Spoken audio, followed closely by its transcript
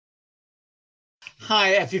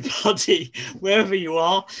Hi, everybody, wherever you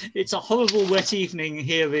are. It's a horrible wet evening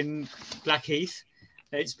here in Blackheath.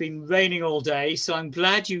 It's been raining all day, so I'm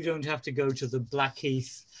glad you don't have to go to the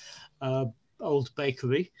Blackheath old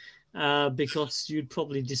bakery because you'd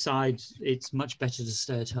probably decide it's much better to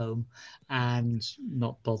stay at home and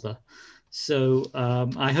not bother. So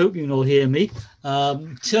I hope you can all hear me.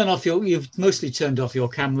 You've mostly turned off your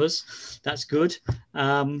cameras. That's good.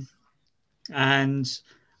 And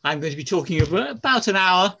I'm going to be talking about an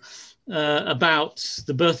hour about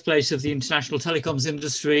the birthplace of the international telecoms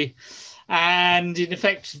industry and, in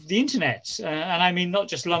effect, the internet. And I mean, not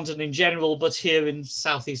just London in general, but here in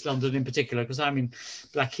Southeast London in particular, because I'm in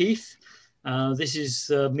Blackheath. This is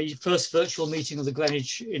the first virtual meeting of the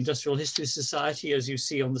Greenwich Industrial History Society, as you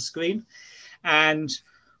see on the screen. And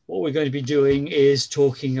what we're going to be doing is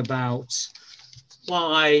talking about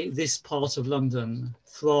why this part of London,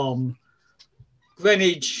 from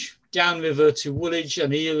Greenwich downriver to Woolwich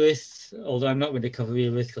and Erith, although I'm not going to cover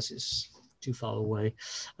Erith because it's too far away,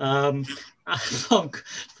 from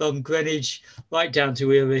Greenwich right down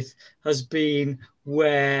to Erith, has been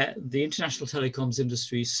where the international telecoms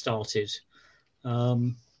industry started.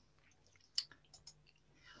 Right,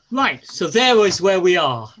 so there is where we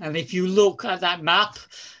are. And if you look at that map,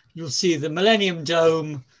 you'll see the Millennium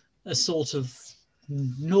Dome, a sort of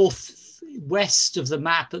northwest of the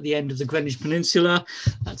map at the end of the Greenwich Peninsula.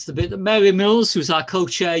 That's the bit that Mary Mills, who's our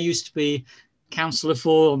co-chair, used to be councillor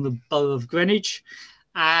for on the Borough of Greenwich.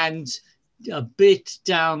 And a bit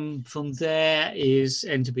down from there is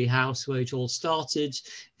Enderby House, where it all started.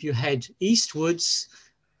 If you head eastwards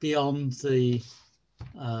beyond the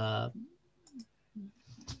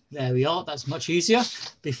there we are, that's much easier.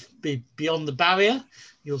 Beyond the barrier,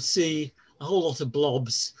 you'll see a whole lot of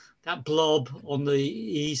blobs. That blob on the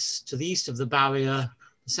east, to the east of the barrier,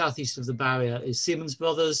 the southeast of the barrier, is Siemens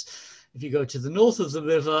Brothers. If you go to the north of the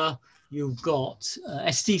river, you've got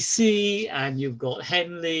STC, and you've got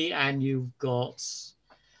Henley, and you've got,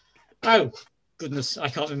 oh goodness, I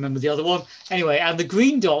can't remember the other one. Anyway, and the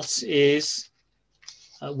green dot is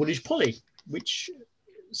Woolwich Poly, which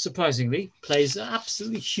surprisingly plays an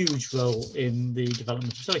absolutely huge role in the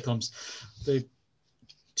development of telecoms. The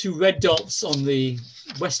two red dots on the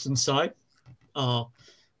western side are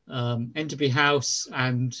Enderby House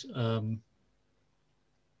and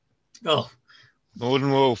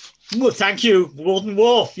Warden Wharf. Thank you, Warden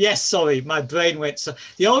Wharf. Yes, sorry, my brain went. So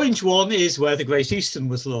the orange one is where the Great Eastern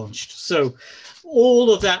was launched. So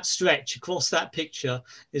all of that stretch across that picture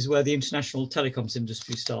is where the international telecoms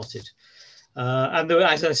industry started. And there,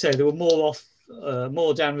 as I say, there were more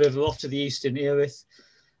downriver off to the east in Erith.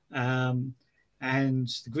 And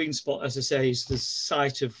the green spot, as I say, is the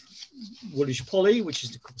site of Woolwich Poly, which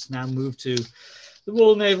is, of course, now moved to the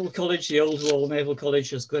Royal Naval College, the old Royal Naval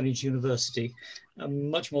College as Greenwich University,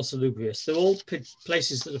 much more salubrious. They're all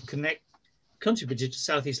places that have contributed to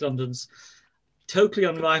Southeast London's totally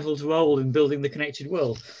unrivaled role in building the connected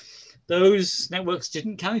world. Those networks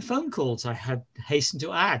didn't carry phone calls, I had hastened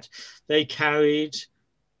to add. They carried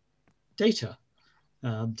data.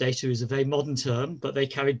 Data is a very modern term, but they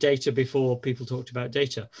carried data before people talked about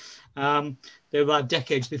data. They arrived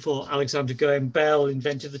decades before Alexander Graham Bell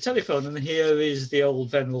invented the telephone. And here is the old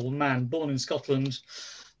venerable man, born in Scotland,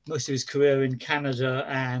 most of his career in Canada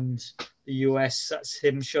and the US. That's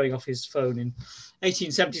him showing off his phone in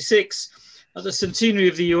 1876. At the centenary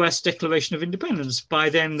of the US Declaration of Independence. By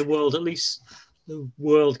then, the world, at least the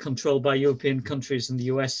world controlled by European countries and the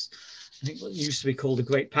US, I think what used to be called the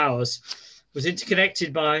Great Powers, was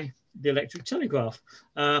interconnected by the electric telegraph.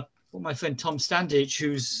 What my friend Tom Standage,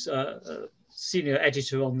 who's a senior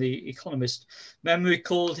editor on The Economist, memory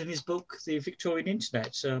called in his book, The Victorian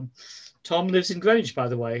Internet. Tom lives in Greenwich, by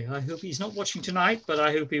the way. I hope he's not watching tonight, but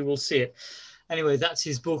I hope he will see it. Anyway, that's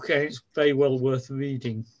his book, and it's very well worth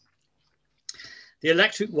reading. The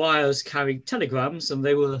electric wires carried telegrams, and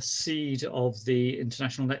they were a seed of the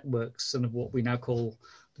international networks and of what we now call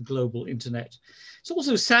the global internet. It's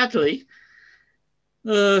also, sadly,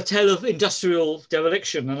 a tale of industrial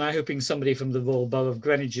dereliction, and I'm hoping somebody from the Royal Borough of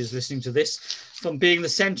Greenwich is listening to this. From being the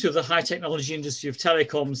centre of the high technology industry of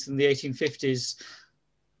telecoms in the 1850s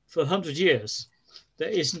for 100 years, there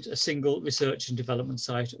isn't a single research and development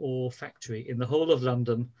site or factory in the whole of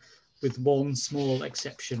London, with one small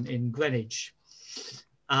exception in Greenwich.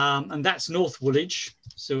 And that's North Woolwich,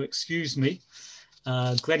 so excuse me,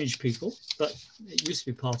 Greenwich people, but it used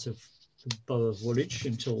to be part of the Borough of Woolwich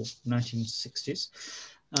until 1960s.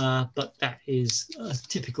 But that is a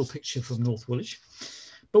typical picture from North Woolwich.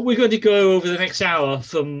 But we're going to go over the next hour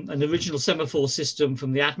from an original semaphore system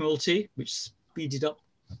from the Admiralty, which speeded up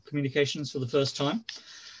communications for the first time,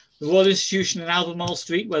 the Royal Institution in Albemarle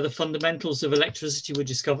Street, where the fundamentals of electricity were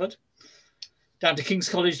discovered, down to King's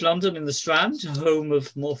College London in the Strand, home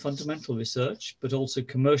of more fundamental research, but also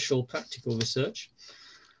commercial practical research.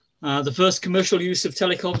 The first commercial use of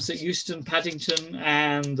telecoms at Euston, Paddington,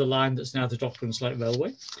 and the line that's now the Docklands Light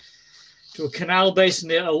Railway, to a canal basin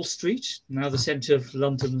near Old Street, now the centre of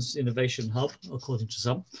London's innovation hub, according to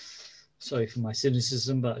some. Sorry for my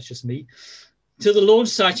cynicism, but it's just me. To the launch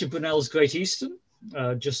site of Brunel's Great Eastern,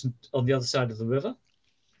 just on the other side of the river.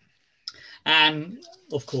 And,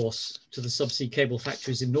 of course, to the subsea cable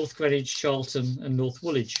factories in North Greenwich, Charlton and North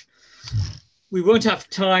Woolwich. We won't have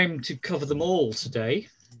time to cover them all today,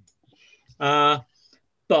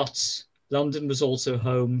 but London was also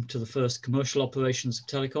home to the first commercial operations of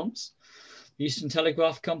telecoms. The Eastern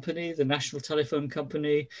Telegraph Company, the National Telephone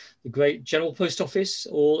Company, the Great General Post Office,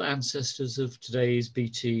 all ancestors of today's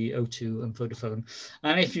BT, O2 and Vodafone.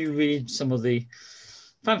 And if you read some of the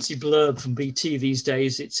fancy blurb from BT these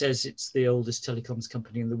days, it says it's the oldest telecoms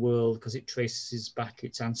company in the world because it traces back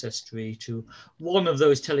its ancestry to one of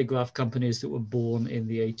those telegraph companies that were born in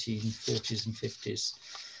the 1840s and 50s.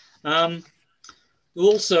 There are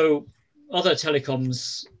also other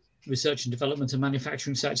telecoms research and development and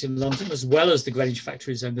manufacturing sites in London, as well as the Greenwich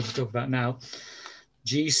factories I'm going to talk about now.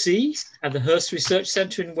 GC had the Hurst Research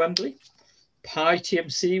Centre in Wembley. Pi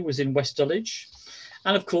TMC was in West Dulwich.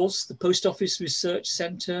 And of course, the Post Office Research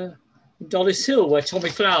Centre in Dollis Hill, where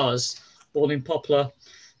Tommy Flowers, born in Poplar,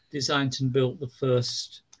 designed and built the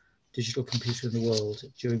first digital computer in the world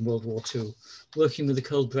during World War II, working with the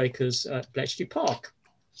code breakers at Bletchley Park.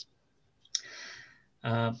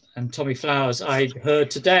 And Tommy Flowers, I heard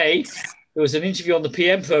today, there was an interview on the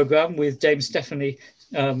PM programme with Dame Stephanie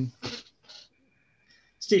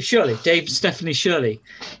Shirley.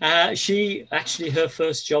 She actually, her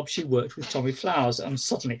first job, she worked with Tommy Flowers. And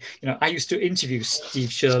suddenly, I used to interview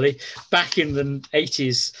Steve Shirley back in the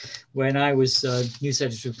 80s when I was news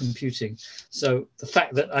editor of computing. So the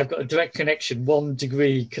fact that I've got a direct connection, 1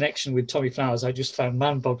 degree connection with Tommy Flowers, I just found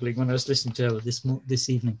mind-boggling when I was listening to her this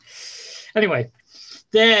evening. Anyway,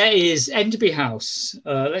 there is Enderby House.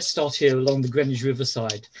 Let's start here along the Greenwich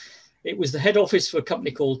Riverside. It was the head office for a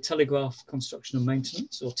company called Telegraph Construction and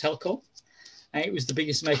Maintenance, or Telcon. And it was the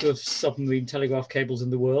biggest maker of submarine telegraph cables in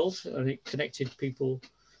the world. And it connected people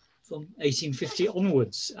from 1850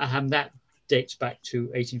 onwards. And that dates back to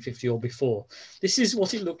 1850 or before. This is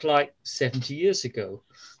what it looked like 70 years ago.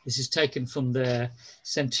 This is taken from their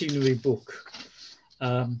centenary book.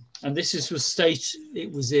 And this is the state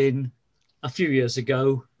it was in a few years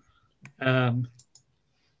ago.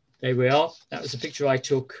 There we are. That was a picture I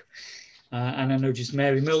took. And I noticed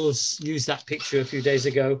Mary Mills used that picture a few days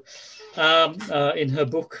ago in her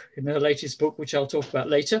book, in her latest book, which I'll talk about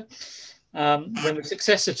later. When the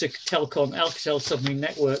successor to Telcon, Alcatel Submarine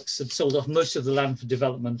Networks, had sold off most of the land for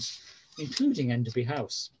development, including Enderby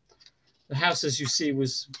House. The house, as you see,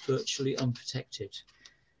 was virtually unprotected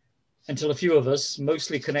until a few of us,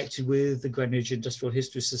 mostly connected with the Greenwich Industrial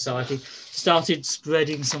History Society, started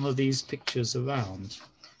spreading some of these pictures around.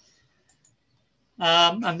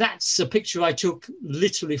 And that's a picture I took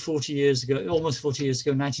literally 40 years ago, almost 40 years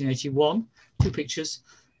ago, 1981, 2 pictures.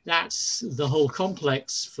 That's the whole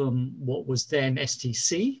complex from what was then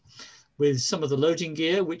STC, with some of the loading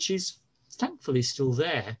gear, which is thankfully still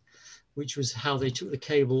there, which was how they took the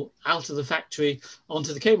cable out of the factory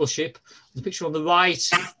onto the cable ship. The picture on the right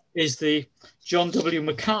is the John W.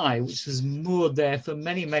 Mackay, which was moored there for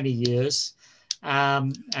many, many years.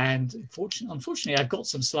 And unfortunately, I've got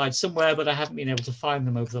some slides somewhere, but I haven't been able to find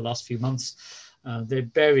them over the last few months. They're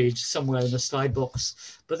buried somewhere in the slide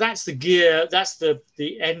box. But that's the gear, that's the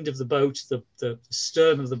end of the boat, the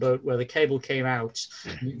stern of the boat where the cable came out.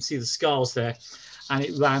 And you can see the scars there, and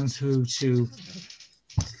it ran through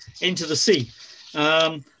into the sea.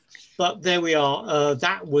 But there we are.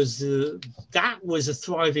 That was a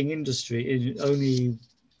thriving industry. Only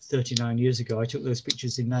 39 years ago, I took those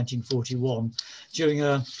pictures in 1941 during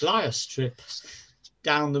a GIHS trip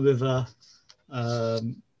down the river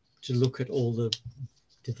to look at all the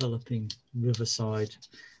developing riverside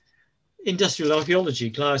industrial archaeology.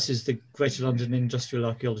 GIHS is the Greater London Industrial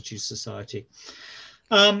Archaeology Society.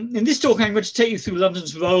 In this talk, I'm going to take you through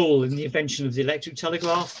London's role in the invention of the electric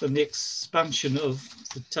telegraph and the expansion of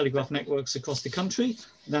the telegraph networks across the country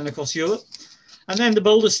and then across Europe. And then the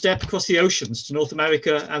bolder step across the oceans to North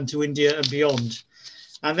America and to India and beyond.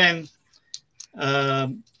 And then,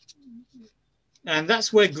 and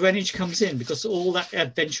that's where Greenwich comes in, because all that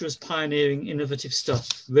adventurous, pioneering, innovative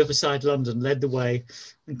stuff, Riverside London led the way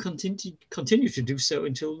and continue to do so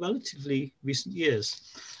until relatively recent years.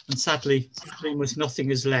 And sadly, almost nothing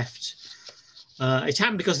is left It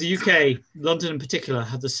happened because the UK, London in particular,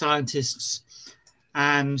 had the scientists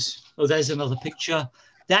and, oh, there's another picture.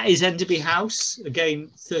 That is Enderby House, again,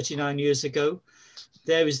 39 years ago.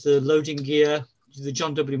 There is the loading gear. The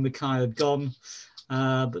John W. Mackay had gone,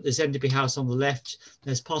 but there's Enderby House on the left.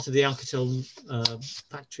 There's part of the Alcatel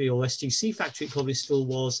factory, or STC factory, it probably still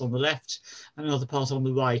was, on the left, and another part on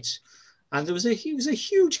the right. And it was a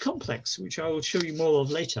huge complex, which I will show you more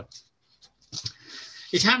of later.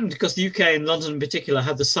 It happened because the UK and London in particular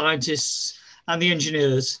had the scientists and the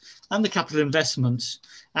engineers and the capital investment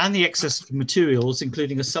and the excess of materials,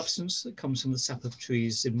 including a substance that comes from the sap of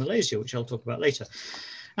trees in Malaysia, which I'll talk about later.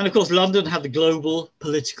 And of course, London had the global,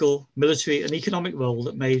 political, military and economic role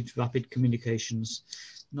that made rapid communications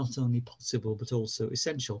not only possible, but also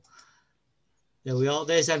essential. There we are,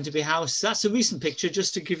 there's Enderby House. That's a recent picture,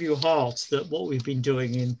 just to give you a heart that what we've been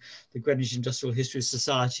doing in the Greenwich Industrial History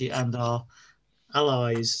Society and our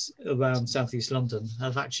allies around Southeast London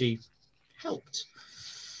have actually helped.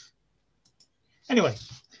 Anyway,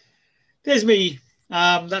 there's me.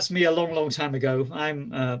 That's me a long, long time ago.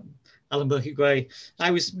 I'm Alan Burkitt-Gray.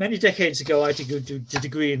 Many decades ago, I did a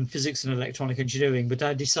degree in physics and electronic engineering, but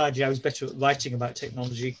I decided I was better at writing about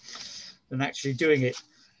technology than actually doing it.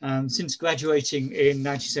 And since graduating in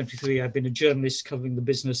 1973, I've been a journalist covering the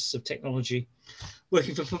business of technology,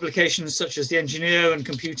 working for publications such as The Engineer and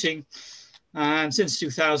Computing. And since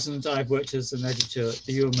 2000, I've worked as an editor at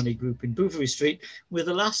the Euromoney Group in Bouverie Street, with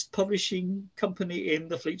the last publishing company in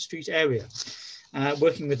the Fleet Street area,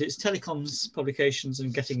 working with its telecoms publications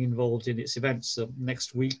and getting involved in its events.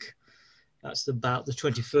 Next week, that's about the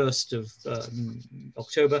 21st of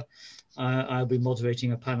October, I'll be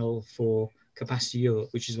moderating a panel for Capacity Europe,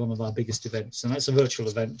 which is one of our biggest events. And that's a virtual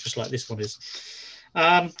event, just like this one is.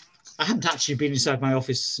 I haven't actually been inside my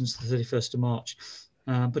office since the 31st of March.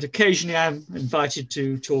 But occasionally I'm invited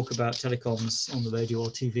to talk about telecoms on the radio or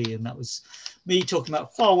TV, and that was me talking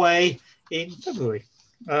about Huawei in February.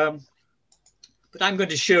 But I'm going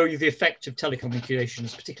to show you the effect of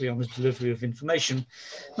telecommunications, particularly on the delivery of information,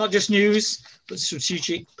 not just news, but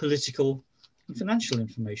strategic, political, and financial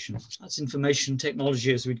information. That's information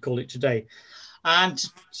technology, as we'd call it today. And to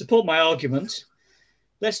support my argument,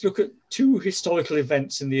 let's look at two historical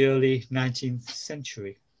events in the early 19th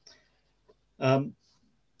century.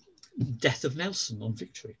 Death of Nelson on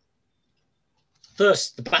Victory.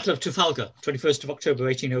 First, the Battle of Trafalgar, 21st of October,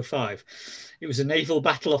 1805. It was a naval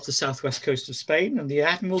battle off the southwest coast of Spain, and the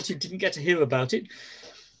Admiralty didn't get to hear about it,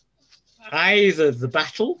 either the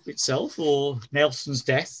battle itself or Nelson's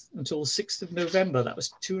death, until the 6th of November. That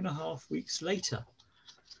was 2.5 weeks later.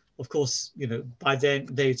 Of course, you know, by then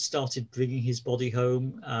they'd started bringing his body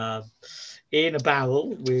home in a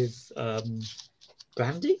barrel with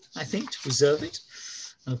brandy, I think, to preserve it.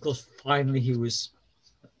 And of course, finally he was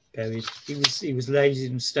buried. He was laid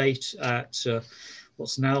in state at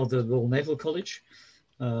what's now the Royal Naval College.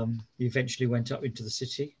 He eventually went up into the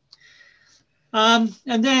city. And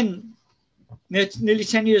then nearly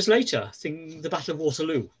 10 years later, the Battle of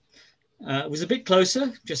Waterloo. It was a bit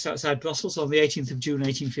closer, just outside Brussels, on the 18th of June,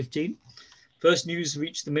 1815. First news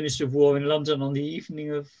reached the Minister of War in London on the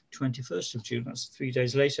evening of 21st of June. That's 3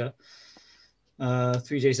 days later.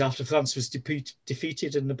 3 days after France was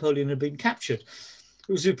defeated and Napoleon had been captured.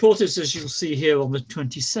 It was reported, as you'll see here, on the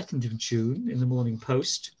 22nd of June in the Morning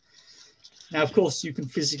Post. Now, of course, you can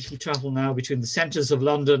physically travel now between the centres of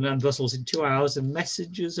London and Brussels in 2 hours, and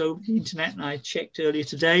messages over the internet, and I checked earlier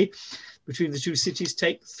today, between the two cities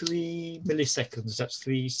take 3 milliseconds. That's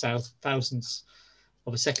 3 thousandths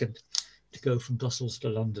of a second to go from Brussels to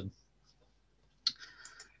London.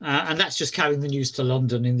 And that's just carrying the news to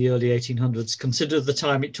London in the early 1800s. Consider the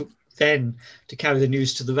time it took then to carry the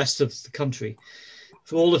news to the rest of the country.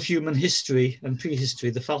 For all of human history and prehistory,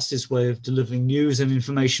 the fastest way of delivering news and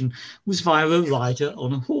information was via a rider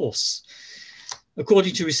on a horse.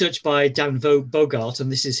 According to research by Dan Bogart,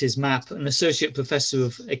 and this is his map, an associate professor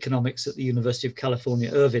of economics at the University of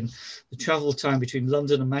California, Irvine, the travel time between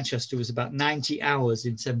London and Manchester was about 90 hours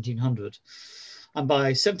in 1700. And by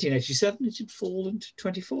 1787, it had fallen to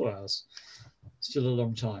 24 hours. Still a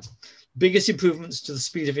long time. Biggest improvements to the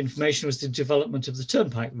speed of information was the development of the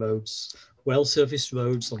turnpike roads, well-serviced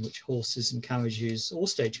roads on which horses and carriages or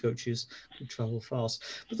stagecoaches could travel fast.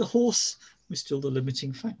 But the horse was still the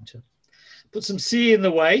limiting factor. Put some sea in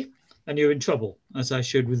the way and you're in trouble, as I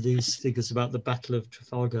showed with these figures about the Battle of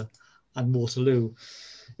Trafalgar and Waterloo.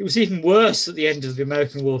 It was even worse at the end of the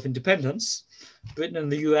American War of Independence. Britain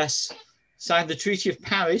and the US signed the Treaty of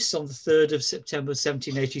Paris on the 3rd of September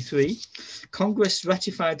 1783. Congress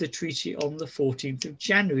ratified the treaty on the 14th of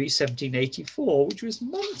January 1784, which was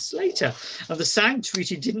months later. And the signed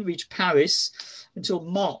treaty didn't reach Paris until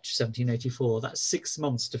March 1784. That's 6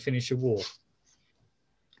 months to finish a war.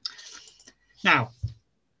 Now,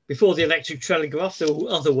 before the electric telegraph, there were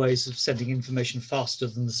other ways of sending information faster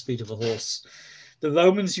than the speed of a horse. The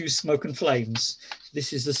Romans used smoke and flames.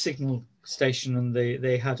 This is the signal station, and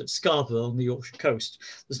they had at Scarborough on the Yorkshire coast.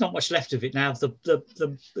 There's not much left of it now.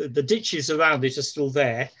 The ditches around it are still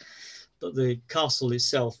there, but the castle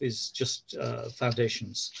itself is just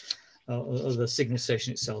foundations of the signal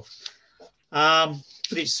station itself. But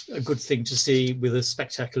it's a good thing to see with a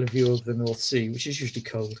spectacular view of the North Sea, which is usually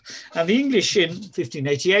cold. And the English in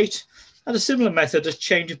 1588 had a similar method, a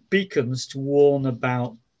change of beacons to warn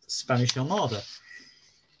about the Spanish Armada.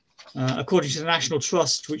 According to the National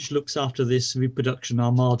Trust, which looks after this reproduction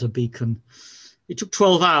Armada beacon, it took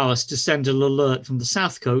 12 hours to send an alert from the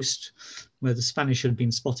south coast, where the Spanish had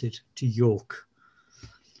been spotted, to York.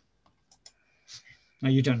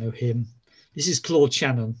 Now, you don't know him. This is Claude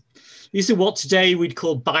Shannon. These are what today we'd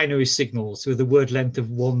call binary signals with a word length of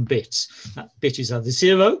 1 bit. That bit is either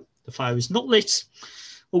 0, the fire is not lit,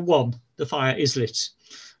 or 1, the fire is lit.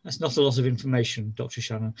 That's not a lot of information, Dr.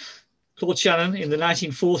 Shannon. Claude Shannon in the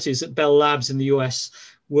 1940s at Bell Labs in the US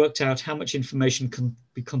worked out how much information can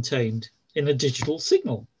be contained in a digital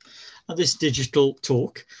signal. And this digital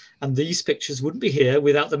talk and these pictures wouldn't be here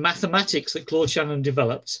without the mathematics that Claude Shannon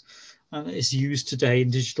developed and is used today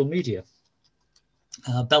in digital media.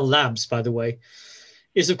 Bell Labs, by the way,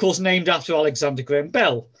 is of course named after Alexander Graham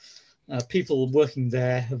Bell. People working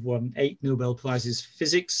there have won 8 Nobel Prizes for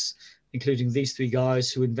physics, including these 3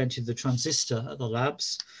 guys who invented the transistor at the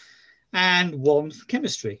labs, and 1 for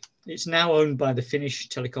chemistry. It's now owned by the Finnish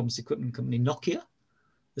telecoms equipment company Nokia,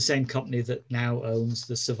 the same company that now owns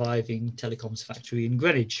the surviving telecoms factory in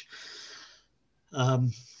Greenwich.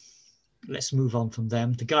 Let's move on from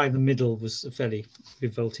them. The guy in the middle was a fairly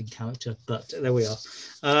revolting character, but there we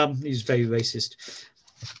are. He's very racist.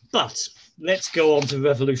 But let's go on to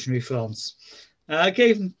revolutionary France.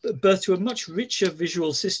 Gave birth to a much richer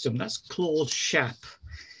visual system. That's Claude Chappe.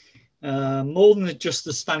 More than just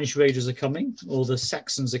the Spanish raiders are coming, or the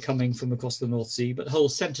Saxons are coming from across the North Sea, but whole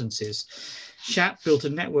sentences. Chappe built a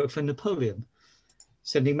network for Napoleon,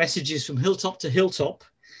 sending messages from hilltop to hilltop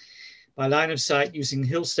by line of sight using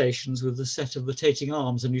hill stations with a set of rotating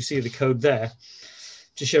arms, and you see the code there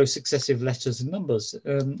to show successive letters and numbers.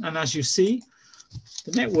 And as you see,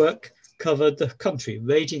 the network covered the country,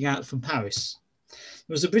 raging out from Paris.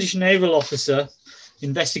 There was a British naval officer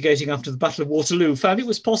investigating after the Battle of Waterloo, found it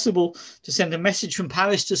was possible to send a message from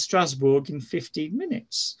Paris to Strasbourg in 15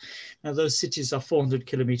 minutes. Now, those cities are 400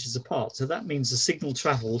 kilometers apart, so that means the signal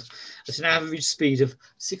traveled at an average speed of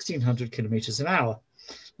 1,600 kilometers an hour.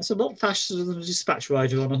 That's a lot faster than a dispatch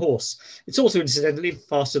rider on a horse. It's also incidentally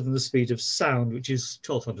faster than the speed of sound, which is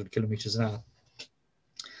 1,200 kilometers an hour.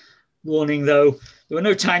 Warning though, there were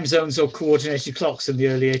no time zones or coordinated clocks in the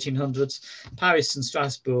early 1800s. Paris and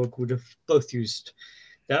Strasbourg would have both used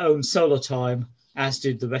their own solar time, as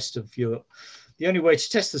did the rest of Europe. The only way to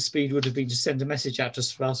test the speed would have been to send a message out to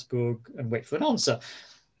Strasbourg and wait for an answer.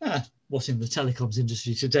 What in the telecoms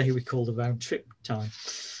industry today we call the round trip time.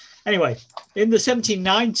 Anyway, in the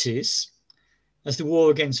 1790s, as the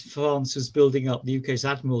war against France was building up, the UK's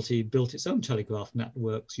Admiralty built its own telegraph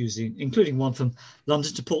networks, including one from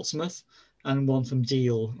London to Portsmouth and one from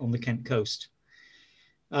Deal on the Kent coast.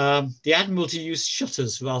 The Admiralty used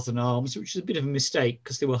shutters rather than arms, which is a bit of a mistake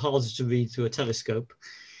because they were harder to read through a telescope.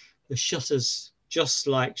 The shutters, just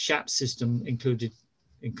like Chappe's system, included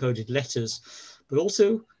encoded letters, but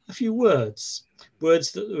also a few words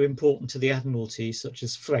that were important to the Admiralty, such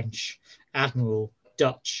as French, Admiral,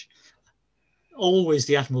 Dutch. Always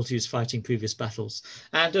the Admiralty is fighting previous battles.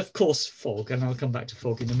 And of course, fog, and I'll come back to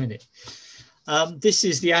fog in a minute. This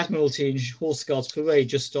is the Admiralty in Horse Guards Parade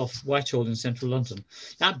just off Whitehall in central London.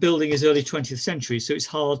 That building is early 20th century, so it's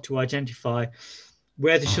hard to identify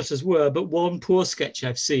where the shutters were, but one poor sketch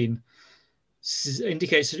I've seen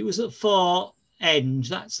indicates that it was at the far end,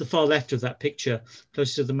 that's the far left of that picture,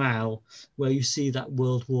 close to the Mall, where you see that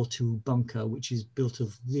World War II bunker, which is built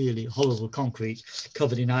of really horrible concrete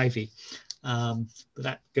covered in ivy. But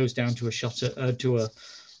that goes down to a shutter,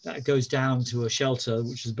 that goes down to a shelter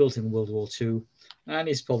which was built in World War II and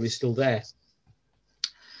is probably still there.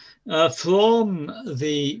 From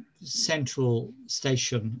the central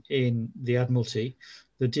station in the Admiralty,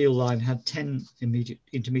 the Deal line had 10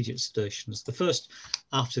 intermediate stations. The first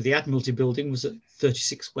after the Admiralty building was at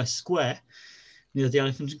 36 West Square near the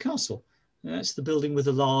Elephant and Castle. That's the building with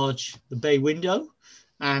the bay window,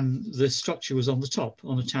 and the structure was on the top,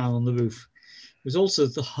 on a tower on the roof. It was also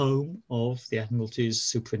the home of the Admiralty's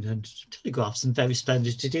Superintendent of Telegraphs, and very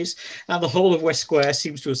splendid it is. And the whole of West Square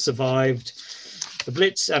seems to have survived the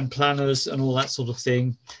Blitz and planners and all that sort of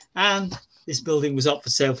thing. And this building was up for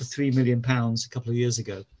sale for £3 million a couple of years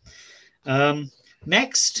ago.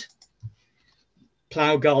 Next,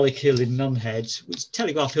 Plough Garlick Hill in Nunhead, which is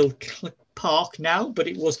Telegraph Hill Park now, but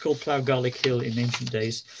it was called Plough Garlick Hill in ancient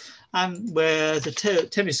days. And where the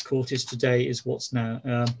tennis court is today is what's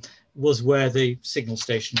now, was where the signal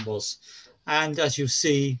station was. And as you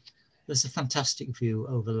see, there's a fantastic view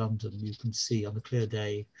over London. You can see on a clear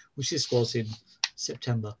day, which this was in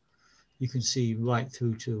September, you can see right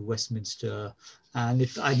through to Westminster. And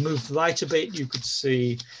if I moved right a bit, you could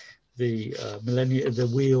see the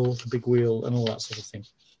wheel, the big wheel, and all that sort of thing.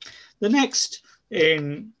 The next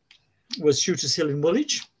was Shooters Hill in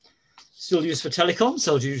Woolwich, still used for telecoms,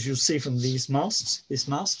 so as you'll see from this mast,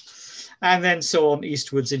 and then so on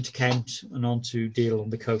eastwards into Kent and on to Deal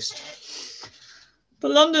on the coast.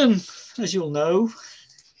 But London, as you'll know,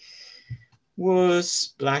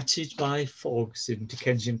 was blighted by fogs in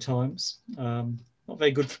Dickensian times. Not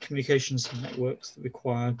very good for communications networks that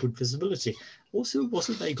require good visibility. Also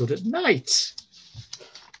wasn't very good at night.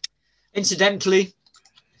 Incidentally,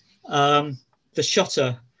 the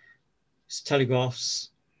Shutter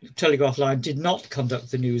telegraph line did not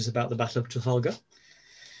conduct the news about the Battle of Trafalgar.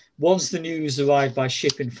 Once the news arrived by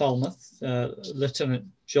ship in Falmouth, Lieutenant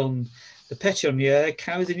John the Pétionnier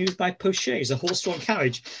carried the news by post-chaise, a horse-drawn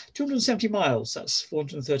carriage, 270 miles, that's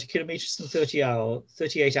 430 kilometres and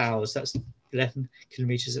 38 hours, that's 11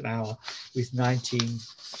 kilometres an hour, with 19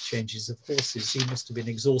 changes of horses. He must have been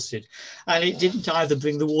exhausted. And it didn't either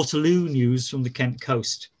bring the Waterloo news from the Kent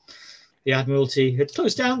coast. The Admiralty had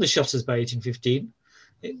closed down the Shutters by 1815.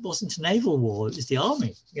 It wasn't a naval war, it was the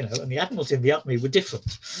army, and the Admiralty and the army were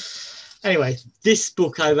different. Anyway, this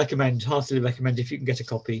book I heartily recommend if you can get a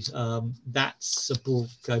copy. That's a book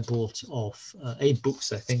I bought off Abe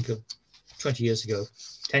Books, I think, of 20 years ago,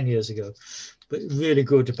 10 years ago, but really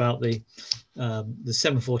good about the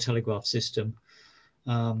semaphore telegraph system.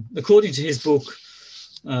 According to his book,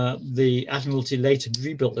 the Admiralty later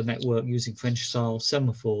rebuilt the network using French-style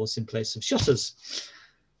semaphores in place of shutters.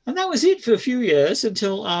 And that was it for a few years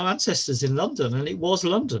until our ancestors in London, and it was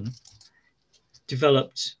London,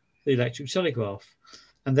 developed the electric telegraph.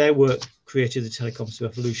 And their work created the telecoms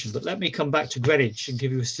revolution. But let me come back to Greenwich and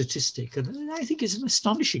give you a statistic. And I think it's an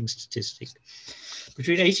astonishing statistic.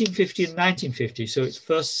 Between 1850 and 1950, so it's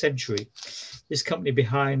first century, this company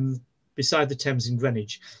beside the Thames in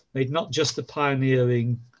Greenwich made not just the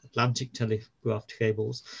pioneering Atlantic telegraph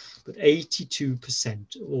cables, but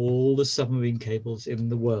 82% of all the submarine cables in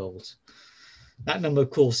the world. That number, of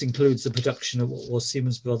course, includes the production of what was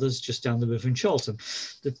Siemens Brothers just down the river in Charlton.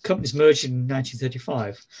 The companies merged in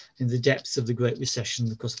 1935 in the depths of the Great Recession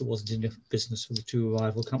because there wasn't enough business for the two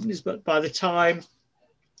rival companies. But by the time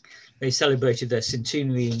they celebrated their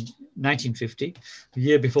centenary in 1950, the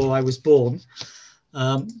year before I was born,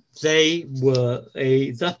 they were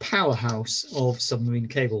the powerhouse of submarine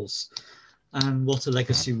cables. And what a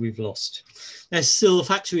legacy we've lost. There's still a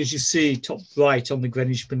factory, as you see, top right on the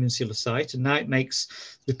Greenwich Peninsula site, and now it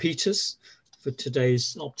makes repeaters for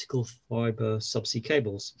today's optical fibre subsea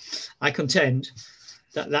cables. I contend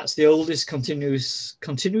that that's the oldest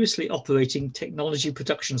continuously operating technology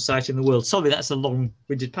production site in the world. Sorry, that's a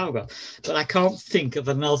long-winded paragraph, but I can't think of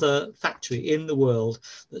another factory in the world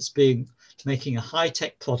that's been making a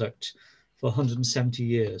high-tech product for 170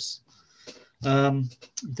 years.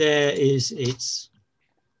 There is its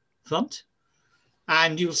front,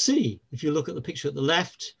 and you'll see, if you look at the picture at the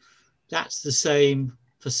left, that's the same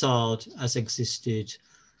facade as existed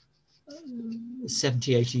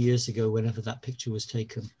 70, 80 years ago, whenever that picture was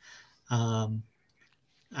taken.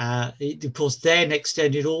 It, of course, then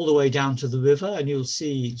extended all the way down to the river, and you'll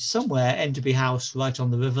see somewhere Enderby House right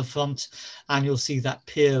on the riverfront, and you'll see that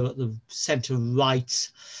pier at the centre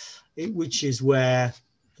right, which is where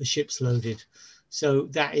the ships loaded. So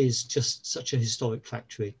that is just such a historic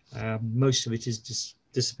factory. Most of it is just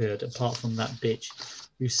disappeared, apart from that bit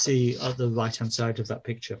you see at the right-hand side of that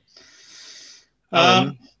picture.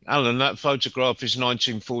 Alan, that photograph is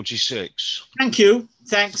 1946. Thank you.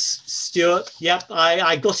 Thanks, Stuart. Yep,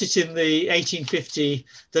 I got it in the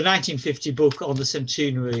 1950 book on the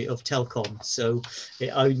centenary of Telcon. So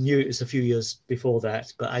I knew it was a few years before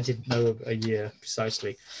that, but I didn't know a year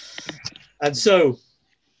precisely. And so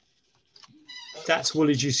that's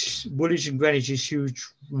Woolwich and Greenwich's huge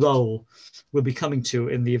role we'll be coming to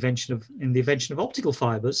in the invention of optical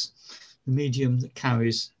fibres, the medium that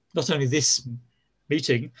carries not only this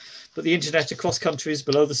meeting, but the internet across countries,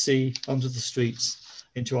 below the sea, onto the streets,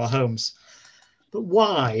 into our homes. But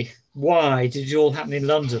why? Why did it all happen in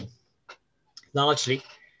London? Largely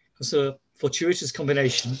because a fortuitous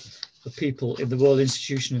combination of people in the Royal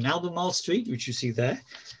Institution in Albemarle Street, which you see there,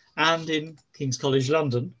 and in King's College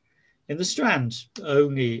London, in the Strand,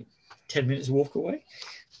 only 10 minutes walk away,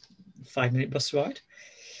 5-minute bus ride,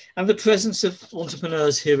 and the presence of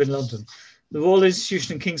entrepreneurs here in London. The Royal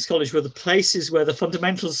Institution and King's College were the places where the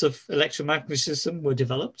fundamentals of electromagnetism were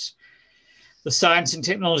developed, the science and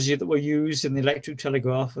technology that were used in the electric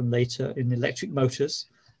telegraph and later in electric motors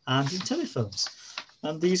and in telephones.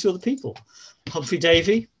 And these were the people: Humphrey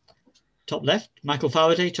Davy, top left; Michael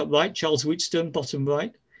Faraday, top right; Charles Wheatstone, bottom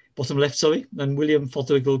left, and William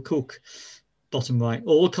Fothergill Cooke, bottom right,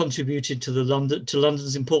 all contributed to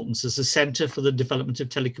London's importance as a centre for the development of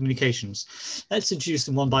telecommunications. Let's introduce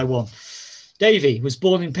them one by one. Davy was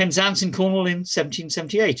born in Penzance in Cornwall in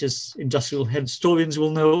 1778, as industrial historians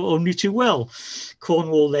will know only too well.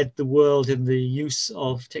 Cornwall led the world in the use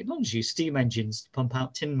of technology, steam engines to pump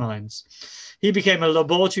out tin mines. He became a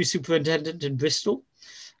laboratory superintendent in Bristol,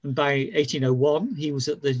 and by 1801, he was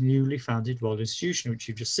at the newly founded Royal Institution, which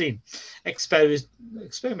you've just seen,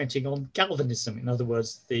 experimenting on galvanism, in other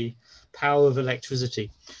words, the power of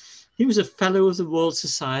electricity. He was a fellow of the Royal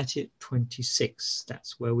Society at 26.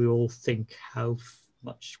 That's where we all think how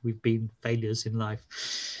much we've been failures in life.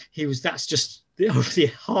 That's just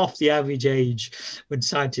half the average age when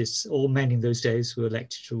scientists, all men in those days, were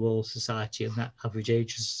elected to the Royal Society, and that average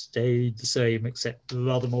age has stayed the same, except there were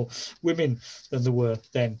rather more women than there were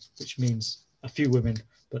then, which means a few women,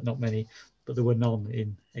 but not many, but there were none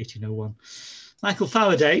in 1801. Michael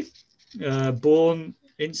Faraday, born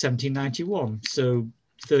in 1791, so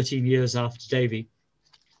 13 years after Davy,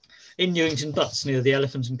 in Newington Butts near the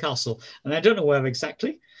Elephant and Castle. And I don't know where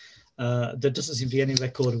exactly. There doesn't seem to be any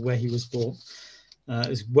record of where he was born. It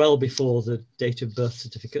was well before the date of birth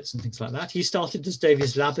certificates and things like that. He started as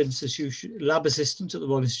Davy's lab assistant at the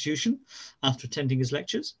Royal Institution after attending his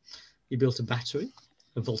lectures. He built a battery,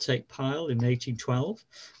 a voltaic pile, in 1812,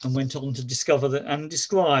 and went on to discover and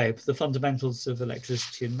describe the fundamentals of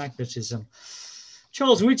electricity and magnetism.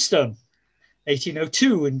 Charles Wheatstone,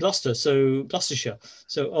 1802 in Gloucestershire,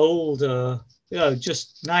 so old,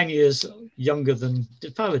 just 9 years younger than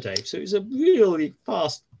Faraday. So it was a really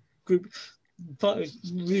fast group,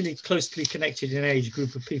 really closely connected in age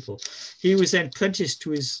group of people. He was then apprenticed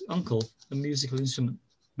to his uncle, a musical instrument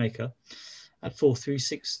maker, at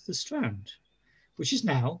 436 The Strand, which is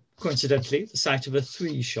now, coincidentally, the site of a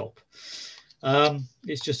Three shop.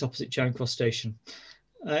 It's just opposite Charing Cross Station.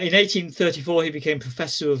 In 1834, he became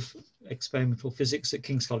Professor of Experimental Physics at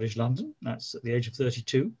King's College London. That's at the age of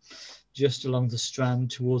 32, just along the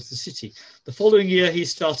Strand towards the city. The following year, he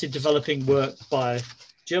started developing work by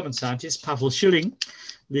German scientist Pavel Schilling,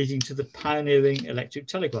 leading to the pioneering electric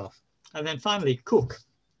telegraph. And then finally, Cooke.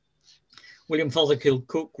 William Fothergill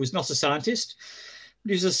Cooke was not a scientist, but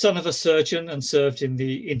he was the son of a surgeon and served in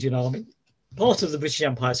the Indian Army, part of the British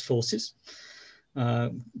Empire's forces,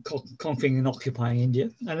 conquering and occupying India.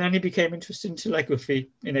 And then he became interested in telegraphy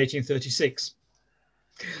in 1836.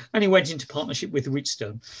 And he went into partnership with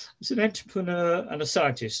Wheatstone as an entrepreneur and a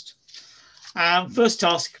scientist. First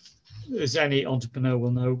task, as any entrepreneur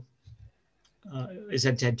will know, is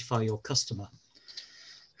identify your customer.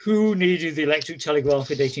 Who needed the electric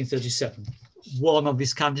telegraph in 1837? One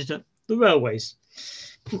obvious candidate, the railways.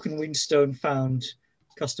 Cooke and Wheatstone found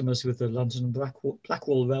customers with the London and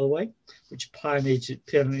Blackwall Railway, which pioneered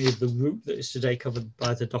the route that is today covered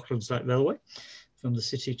by the Docklands Light Railway from the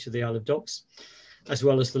city to the Isle of Dogs, as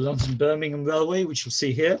well as the London-Birmingham Railway, which you'll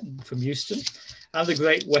see here from Euston, and the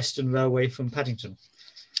Great Western Railway from Paddington.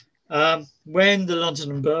 When the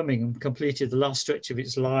London and Birmingham completed the last stretch of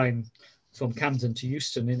its line from Camden to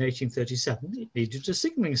Euston in 1837, it needed a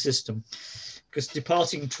signalling system because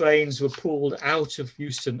departing trains were pulled out of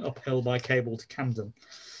Euston, upheld by cable to Camden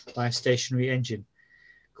by a stationary engine.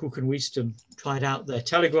 Cooke and Wheatstone tried out their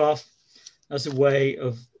telegraph as a way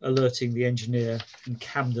of alerting the engineer in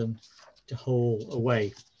Camden to haul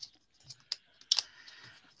away.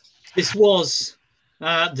 This was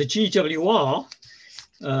the GWR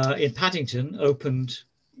in Paddington, opened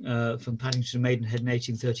from Paddington to Maidenhead in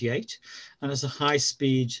 1838, and as a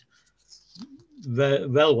high-speed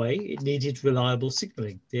railway, it needed reliable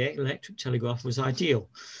signalling. The electric telegraph was ideal.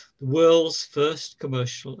 The world's first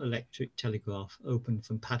commercial electric telegraph opened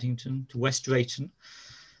from Paddington to West Drayton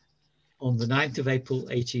on the 9th of April,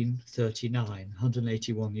 1839,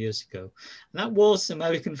 181 years ago. And that was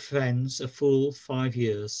American friends a full 5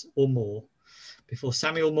 years or more before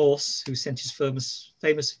Samuel Morse, who sent his famous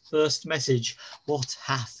first message, "What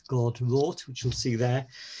hath God wrought?" which you'll see there,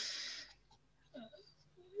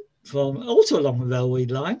 from also along the railway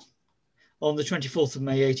line on the 24th of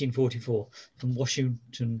May 1844 from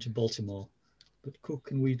Washington to Baltimore. But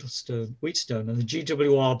Cook and Wheatstone and the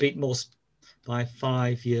GWR beat Morse by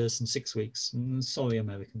 5 years and 6 weeks. Sorry,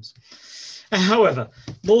 Americans. However,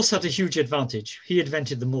 Morse had a huge advantage. He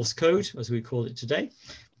invented the Morse code, as we call it today,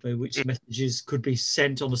 by which messages could be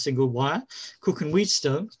sent on a single wire. Cook and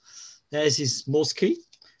Wheatstone, there's his Morse key,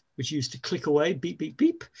 which used to click away, beep, beep,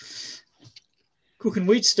 beep. Cook and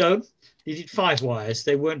Wheatstone needed 5 wires.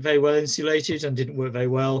 They weren't very well insulated and didn't work very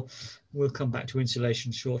well. We'll come back to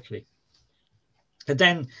insulation shortly. And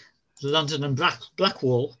then London and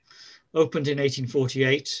Blackwall opened in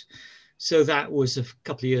 1848. So that was a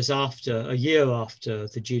couple of years after, a year after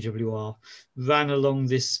the GWR ran along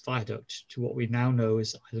this viaduct to what we now know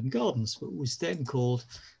as Island Gardens, but was then called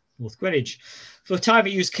North Greenwich. For a time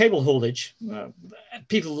it used cable haulage.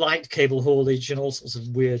 People liked cable haulage and all sorts of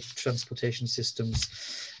weird transportation systems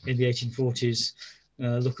in the 1840s.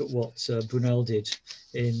 Look at what Brunel did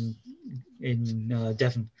in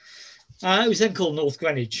Devon. It was then called North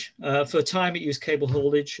Greenwich. For a time it used cable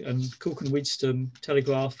haulage, and Cook and Wheatstone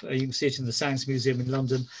Telegraph, you can see it in the Science Museum in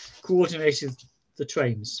London, coordinated the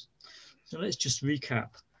trains. So let's just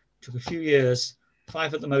recap. It took a few years,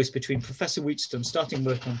 5 at the most, between Professor Wheatstone starting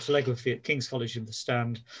work on telegraphy at King's College in the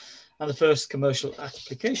Strand and the first commercial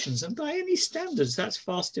applications. And by any standards, that's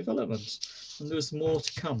fast development. And there was more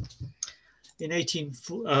to come. In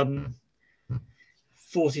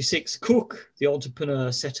 1846, Cook, the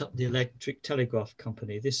entrepreneur, set up the electric telegraph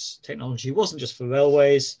company. This technology wasn't just for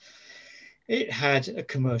railways. It had a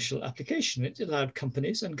commercial application. It allowed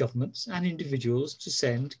companies and governments and individuals to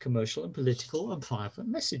send commercial and political and private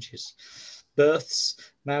messages. Births,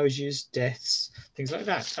 marriages, deaths, things like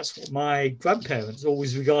that. That's what my grandparents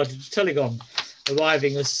always regarded a telegram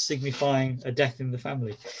arriving as signifying a death in the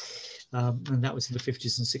family. And that was in the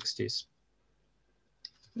 50s and 60s.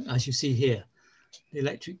 As you see here, the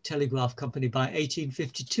Electric Telegraph Company by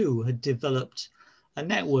 1852 had developed a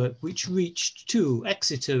network which reached to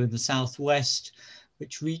Exeter in the southwest,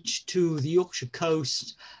 which reached to the Yorkshire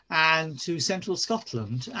coast and to central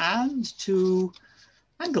Scotland and to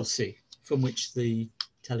Anglesey, from which the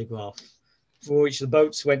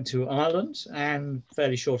boats went to Ireland, and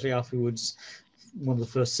fairly shortly afterwards, one of the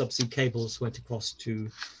first subsea cables went across to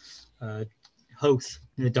Howth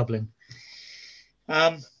near Dublin.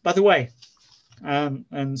 By the way,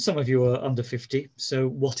 and some of you are under 50, so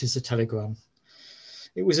what is a telegram?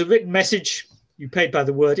 It was a written message. You paid by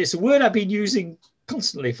the word. It's a word I've been using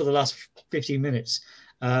constantly for the last 15 minutes,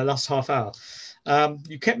 last half hour.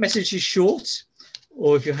 You kept messages short,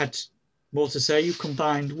 or if you had more to say, you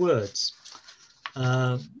combined words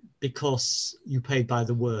because you paid by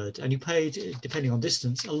the word, and you paid, depending on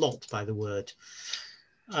distance, a lot by the word.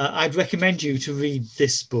 I'd recommend you to read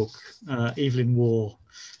this book, Evelyn Waugh,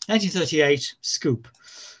 1938, Scoop.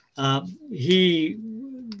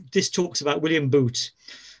 This talks about William Booth,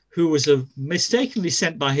 who was mistakenly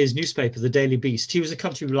sent by his newspaper, the Daily Beast. He was a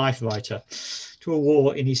country life writer to a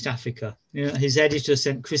war in East Africa. His editor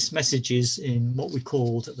sent crisp messages in what they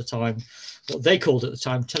called at the time,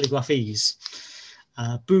 telegraphese.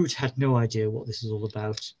 Booth had no idea what this was all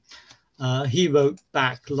about. He wrote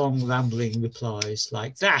back long rambling replies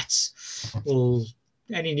like that. Well,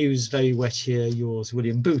 any news very wet here, yours,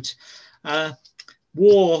 William Booth.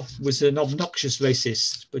 Waugh was an obnoxious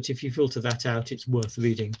racist, but if you filter that out, it's worth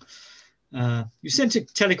reading. You sent a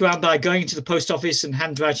telegram by going to the post office and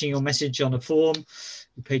handwriting your message on a form.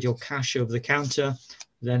 You paid your cash over the counter.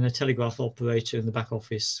 Then a telegraph operator in the back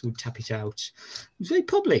office would tap it out. It was very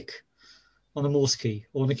public on a Morse key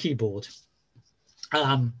or on a keyboard.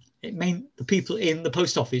 It meant the people in the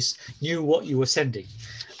post office knew what you were sending.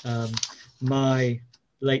 My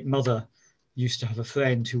late mother used to have a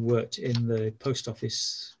friend who worked in the post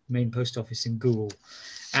office, main post office in Goole,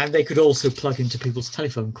 and they could also plug into people's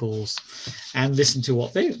telephone calls and listen to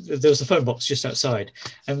what there was a phone box just outside,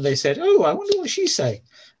 and they said, "Oh, I wonder what she say,"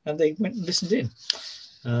 and they went and listened in.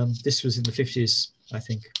 This was in the 50s, I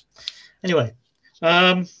think. Anyway,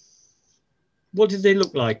 what did they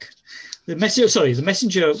look like? The message was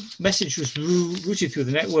routed through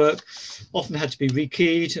the network, often had to be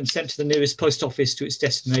rekeyed and sent to the nearest post office to its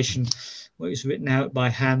destination, where it was written out by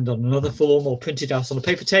hand on another form or printed out on a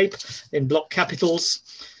paper tape in block capitals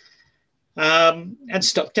and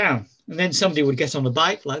stuck down. And then somebody would get on a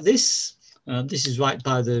bike like this. This is right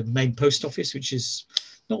by the main post office, which is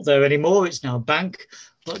not there anymore. It's now a bank,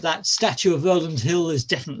 but that statue of Rowland Hill is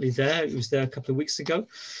definitely there. It was there a couple of weeks ago.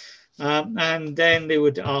 And then they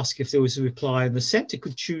would ask if there was a reply, and the sender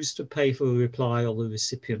could choose to pay for a reply, or the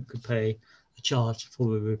recipient could pay a charge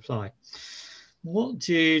for a reply. What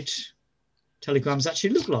did telegrams actually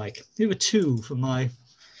look like? There were two from my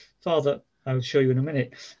father. I'll show you in a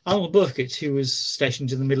minute. Alan Burkitt, who was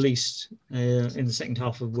stationed in the Middle East in the second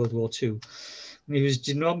half of World War II. And he was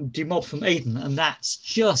demobbed from Aden, and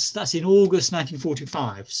that's in August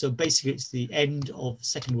 1945. So basically it's the end of the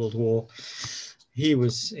Second World War. He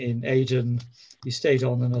was in Aden. He stayed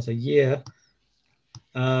on another year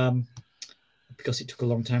because it took a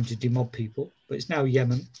long time to demob people, but it's now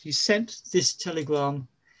Yemen. He sent this telegram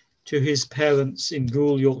to his parents in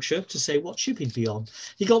Goole, Yorkshire, to say what ship he'd be on.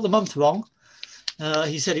 He got the month wrong.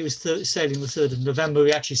 He said he was sailing the 3rd of November.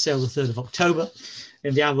 He actually sailed the 3rd of October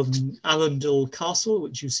in the Arundel Castle,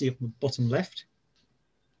 which you see up the bottom left.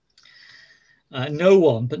 No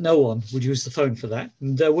one would use the phone for that.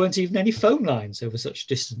 And there weren't even any phone lines over such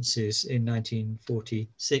distances in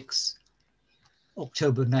 1946,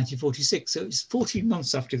 October 1946. So it's 14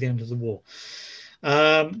 months after the end of the war.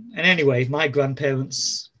 And anyway, my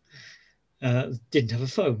grandparents didn't have a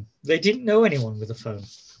phone. They didn't know anyone with a phone.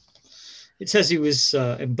 It says he was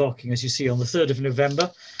embarking, as you see, on the 3rd of November.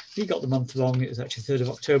 He got the month wrong. It was actually 3rd of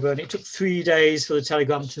October, and it took 3 days for the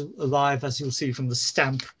telegram to arrive, as you'll see from the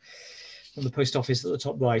stamp from the post office at the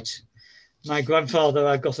top right. My grandfather,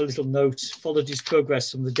 I got a little note, followed his progress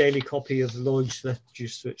from the daily copy of the Lloyd's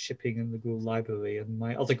Register at Shipping in the Goole Library. And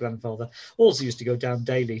my other grandfather also used to go down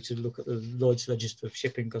daily to look at the Lloyd's Register of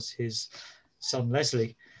Shipping, because his son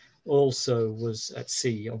Leslie also was at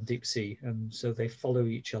sea, on deep sea, and so they follow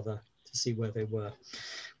each other to see where they were.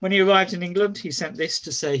 When he arrived in England, he sent this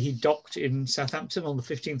to say he docked in Southampton on the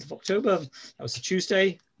 15th of October. That was a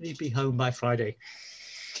Tuesday. He'd be home by Friday.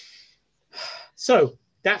 So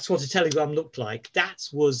that's what a telegram looked like. That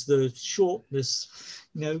was the shortness,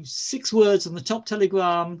 6 words on the top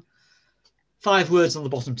telegram, 5 words on the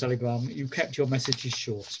bottom telegram. You kept your messages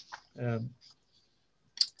short.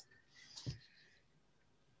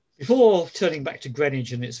 Before turning back to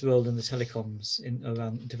Greenwich and its role in the telecoms,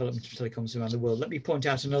 around development of telecoms around the world, let me point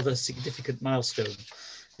out another significant milestone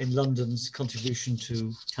in London's contribution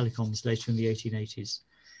to telecoms later in the 1880s.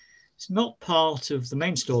 It's not part of the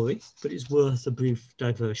main story, but it's worth a brief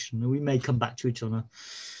diversion. And we may come back to it on a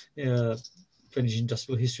Greenwich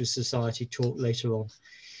Industrial History Society talk later on.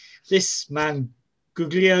 This man,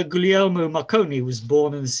 Guglielmo Marconi, was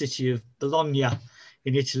born in the city of Bologna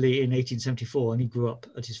in Italy in 1874, and he grew up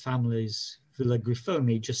at his family's Villa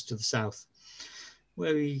Grifoni just to the south,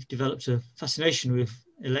 where he developed a fascination with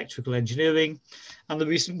electrical engineering and the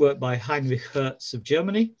recent work by Heinrich Hertz of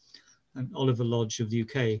Germany and Oliver Lodge of the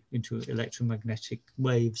UK into electromagnetic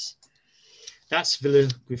waves. That's Villa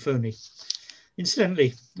Grifoni.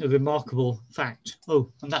 Incidentally, a remarkable fact.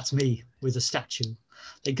 Oh, and that's me with a statue.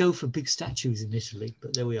 They go for big statues in Italy,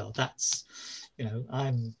 but there we are. That's,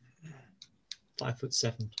 I'm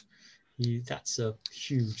 5'7". That's a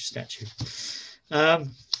huge statue. A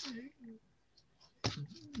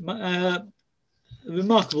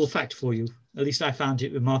remarkable fact for you. At least I found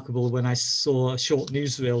it remarkable when I saw a short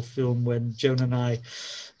newsreel film when Joan and I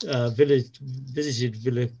visited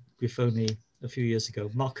Villa Grifoni a few years ago.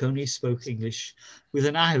 Marconi spoke English with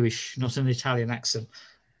an Irish, not an Italian accent.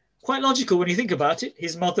 Quite logical when you think about it.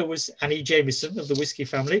 His mother was Annie Jameson of the whiskey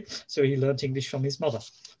family, so he learnt English from his mother.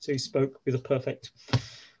 So he spoke with a perfect,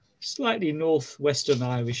 slightly northwestern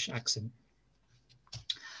Irish accent.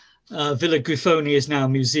 Villa Grifoni is now a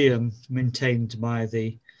museum maintained by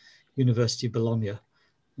the University of Bologna,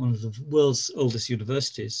 one of the world's oldest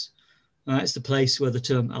universities. It's the place where the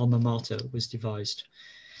term alma mater was devised.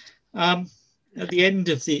 At the end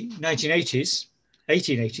of the 1800s, at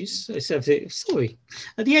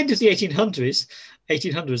the end of the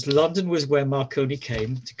 1800s, London was where Marconi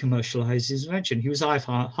came to commercialize his invention. He was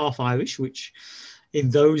half Irish, which in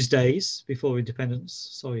those days, before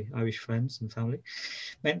independence, Irish friends and family,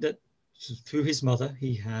 meant that through his mother,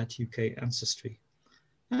 he had UK ancestry.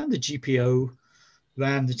 And the GPO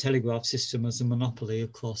ran the telegraph system as a monopoly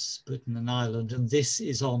across Britain and Ireland. And this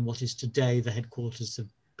is on what is today the headquarters of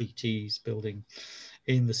BT's building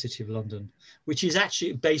in the City of London, which is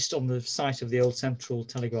actually based on the site of the old Central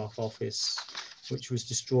Telegraph Office, which was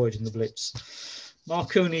destroyed in the Blitz.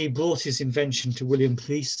 Marconi brought his invention to William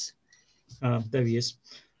Preece. There he is.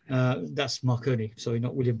 That's Marconi, sorry,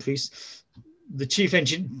 not William Preece.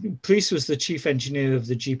 Preece was the chief engineer of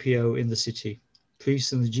the GPO in the city.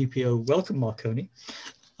 Preece and the GPO welcomed Marconi.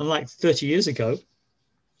 Unlike 30 years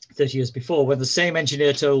before, when the same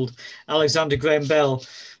engineer told Alexander Graham Bell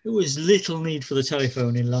there was little need for the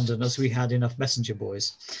telephone in London as we had enough messenger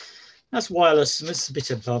boys. That's wireless, and it's a bit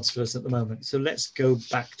advanced for us at the moment. So let's go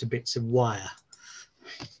back to bits of wire.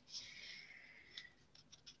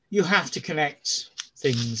 You have to connect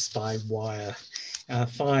things by wire.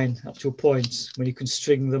 Fine, up to a point when you can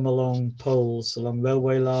string them along poles, along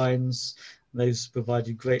railway lines. Those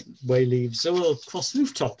provided great way leaves, or across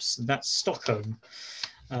rooftops, and that's Stockholm.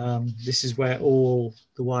 This is where all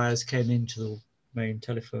the wires came into the main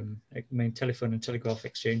telephone and telegraph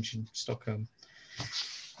exchange in Stockholm.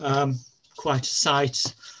 Quite a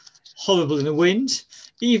sight, horrible in the wind,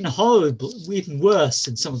 even worse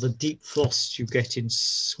in some of the deep frosts you get in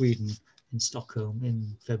Sweden, in Stockholm,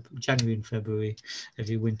 in January and February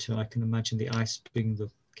every winter. I can imagine the ice bringing the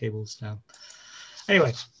cables down.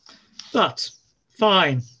 Anyway, but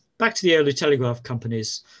fine, back to the early telegraph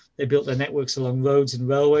companies. They built their networks along roads and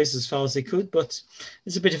railways as far as they could, but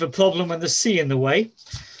there's a bit of a problem when there's sea in the way.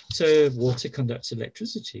 So water conducts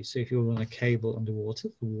electricity. So if you run a cable underwater,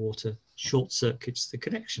 the water short circuits the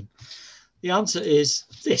connection. The answer is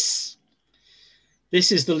this.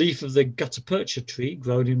 This is the leaf of the gutta percha tree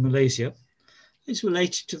grown in Malaysia. It's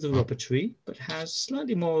related to the rubber tree, but has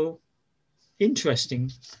slightly more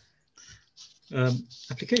interesting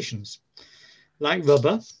applications. Like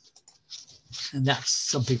rubber, and that's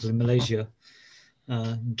some people in Malaysia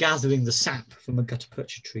gathering the sap from a gutta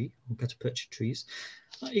percha tree, or gutta percha trees.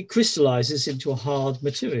 It crystallizes into a hard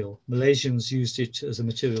material. Malaysians used it as a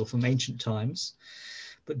material from ancient times,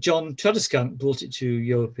 but John Trudeskant brought it to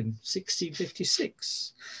Europe in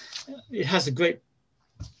 1656. It has a great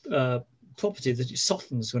property that it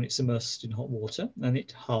softens when it's immersed in hot water, and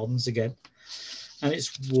it hardens again, and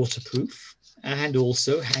it's waterproof, and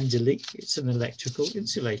also handily it's an electrical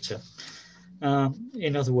insulator.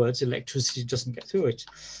 In other words, electricity doesn't get through it.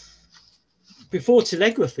 Before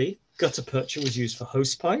telegraphy, gutta percha was used for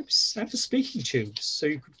hose pipes and for speaking tubes, so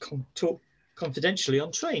you could talk confidentially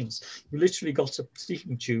on trains. You literally got a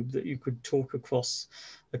speaking tube that you could talk across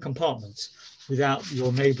a compartment without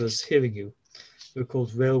your neighbours hearing you. They were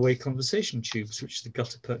called railway conversation tubes, which the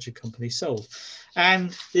gutta percha company sold.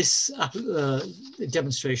 And this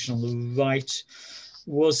demonstration on the right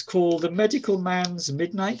was called the medical man's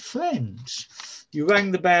midnight friend. You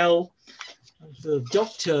rang the bell, the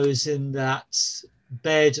doctor is in that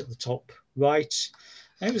bed at the top right,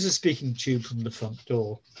 and it was a speaking tube from the front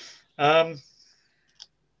door. I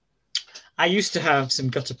used to have some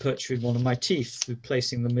gutta percha in one of my teeth,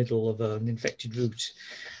 replacing the middle of an infected root.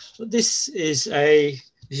 But this is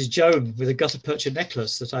Joan with a gutta percha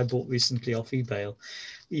necklace that I bought recently off eBay.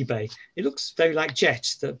 It looks very like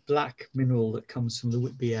jet, the black mineral that comes from the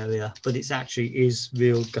Whitby area, but it actually is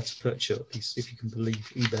real gutta percha, at least if you can believe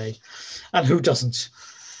eBay. And who doesn't?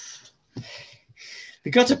 The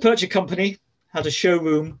Gutta Percha Company had a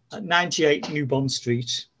showroom at 98 New Bond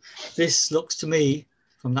Street. This looks to me,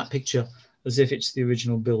 from that picture, as if it's the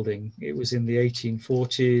original building. It was in the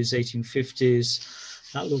 1840s,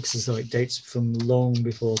 1850s. That looks as though it dates from long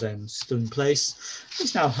before then, still in place.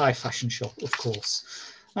 It's now a high fashion shop, of course.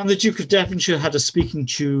 And the Duke of Devonshire had a speaking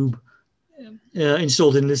tube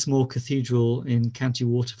installed in Lismore Cathedral in County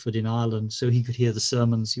Waterford in Ireland, so he could hear the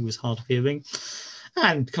sermons. He was hard of hearing.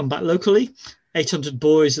 And come back locally, 800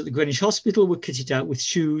 boys at the Greenwich Hospital were kitted out with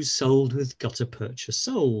shoes sold with gutta percha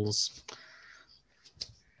soles.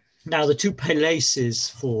 Now, the two places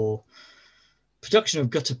for production of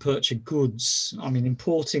gutta percha goods, I mean,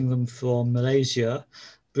 importing them from Malaysia,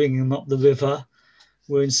 bringing them up the river,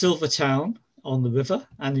 were in Silvertown on the river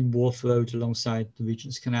and in Wharf Road alongside the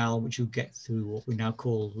Regent's Canal, which you get through what we now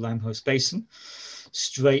call Limehouse Basin,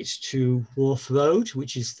 straight to Wharf Road,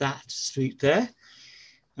 which is that street there.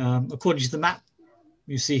 According to the map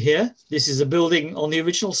you see here, this is a building on the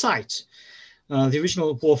original site. The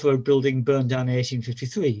original Wharf Road building burned down in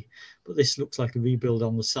 1853, but this looks like a rebuild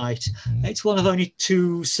on the site. It's one of only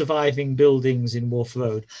two surviving buildings in Wharf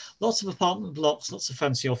Road. Lots of apartment blocks, lots of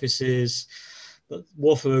fancy offices, but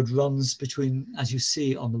Wharf Road runs between, as you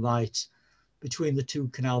see on the right, between the two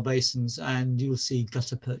canal basins, and you'll see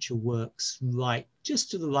gutta percha works right, just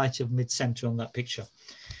to the right of mid-centre on that picture.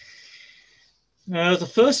 Now, the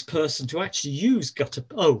first person to actually use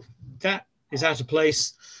that is out of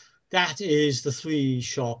place. That is the 3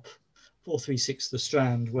 shop, 436 The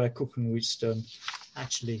Strand, where Cook and Wheatstone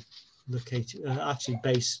actually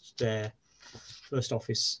based their first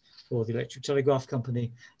office for the Electric Telegraph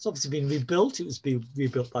Company. It's obviously been rebuilt. It was being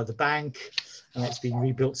rebuilt by the bank, and it's been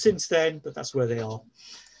rebuilt since then, but that's where they are.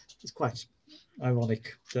 It's quite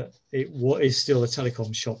ironic that it is still a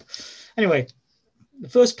telecom shop. Anyway, the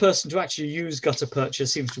first person to actually use gutta percha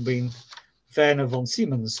seems to have been Werner von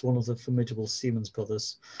Siemens, one of the formidable Siemens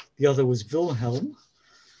brothers. The other was Wilhelm,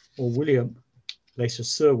 or William, later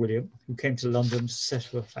Sir William, who came to London to set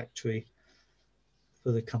up a factory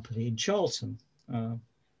for the company in Charlton.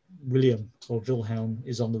 William, or Wilhelm,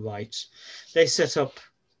 is on the right. They set up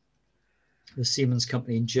the Siemens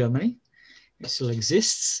company in Germany. It still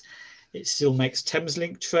exists. It still makes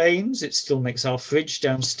Thameslink trains. It still makes our fridge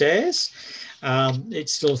downstairs.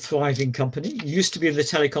 It's still a thriving company. It used to be in the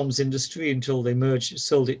telecoms industry until they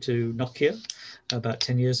sold it to Nokia about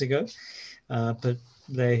 10 years ago. But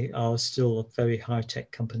they are still a very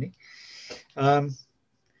high-tech company.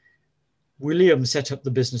 William set up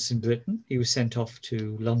the business in Britain. He was sent off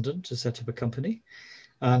to London to set up a company.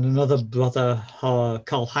 And another brother,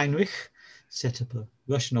 Karl Heinrich, set up a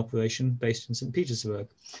Russian operation based in St. Petersburg.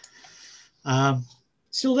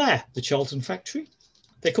 Still there, the Charlton factory.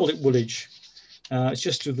 They call it Woolwich. It's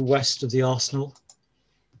just to the west of the Arsenal.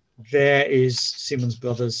 There is Siemens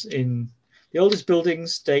Brothers. In the oldest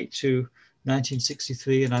buildings date to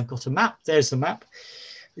 1963, and I've got a map. There's the map.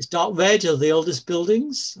 It's dark red are the oldest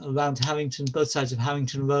buildings around Harrington, both sides of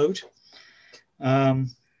Harrington Road. The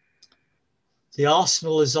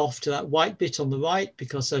Arsenal is off to that white bit on the right,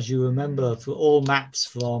 because as you remember, for all maps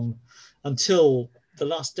from until the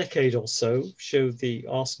last decade or so showed the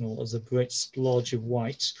Arsenal as a great splodge of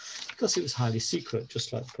white, because it was highly secret,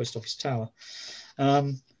 just like the Post Office Tower.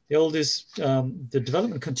 The oldest, the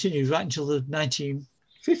development continued right until the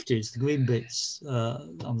 1950s, the green bits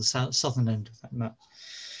on the southern end of that map.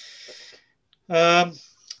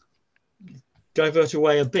 Divert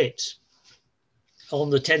away a bit. On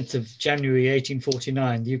the 10th of January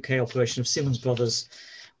 1849, the UK operation of Siemens Brothers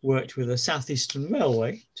worked with a Southeastern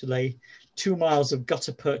Railway to lay 2 miles of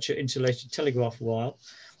gutta-percha insulated telegraph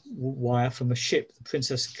wire from a ship, the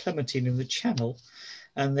Princess Clementine, in the Channel,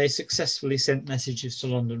 and they successfully sent messages to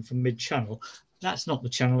London from mid-Channel. That's not the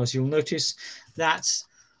Channel, as you'll notice. That's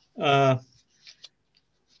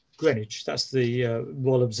Greenwich. That's the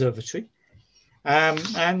Royal Observatory.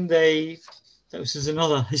 And this is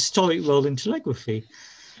another historic role in telegraphy.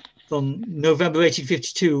 From November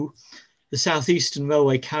 1852, the Southeastern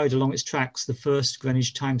Railway carried along its tracks the first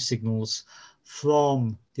Greenwich time signals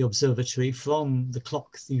from the observatory, from the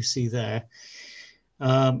clock you see there,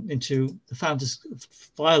 into the Founders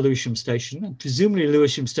via Lewisham Station. And presumably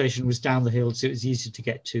Lewisham Station was down the hill, so it was easier to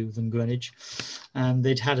get to than Greenwich. And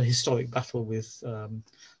they'd had a historic battle with the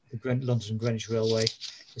London Greenwich Railway,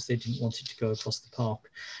 because they didn't want it to go across the park.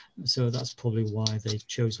 So that's probably why they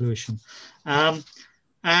chose Lewisham.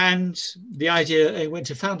 And the idea, it went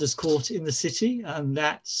to Founders Court in the city, and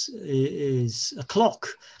that is a clock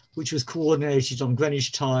which was coordinated on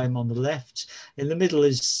Greenwich time on the left. In the middle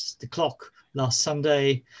is the clock last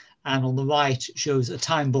Sunday, and on the right shows a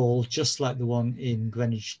time ball just like the one in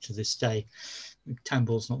Greenwich to this day. The time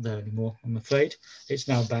ball's not there anymore, I'm afraid. It's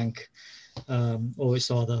now bank, or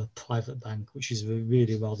it's rather private bank, which is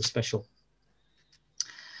really rather special.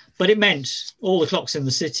 But it meant all the clocks in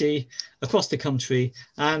the city, across the country,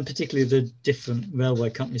 and particularly the different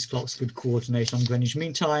railway companies' clocks could coordinate on Greenwich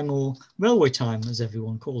Mean Time, or railway time, as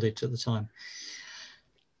everyone called it at the time.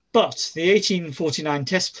 But the 1849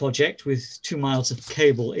 test project with 2 miles of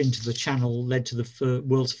cable into the Channel led to the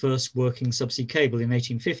world's first working subsea cable in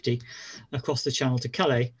 1850 across the Channel to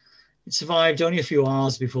Calais. It survived only a few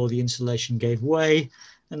hours before the insulation gave way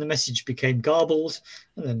and the message became garbled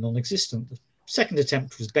and then non-existent. The second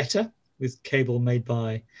attempt was better, with cable made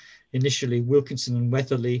by initially Wilkinson and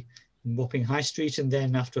Weatherly in Wapping High Street, and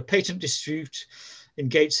then after a patent dispute in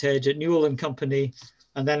Gateshead at Newell and Company,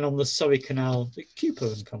 and then on the Surrey Canal at Cooper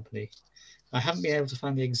and Company. I haven't been able to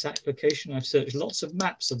find the exact location. I've searched lots of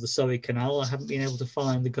maps of the Surrey Canal. I haven't been able to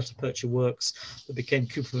find the gutta-percha works that became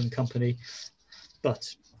Cooper and Company,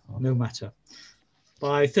 but no matter.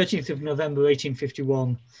 By 13th of November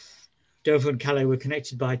 1851, Dover and Calais were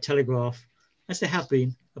connected by telegraph, as they have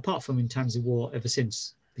been, apart from in times of war, ever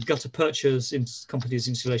since. The gutta-percha's company's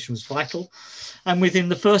insulation was vital, and within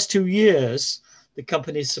the first 2 years, the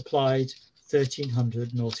company supplied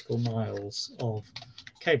 1,300 nautical miles of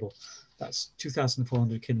cable. That's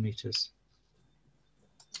 2,400 kilometers.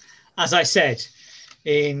 As I said,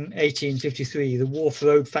 in 1853, the Wharf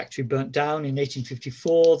Road factory burnt down. In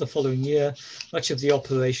 1854, the following year, much of the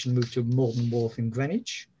operation moved to Malden Wharf in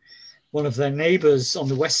Greenwich. One of their neighbours on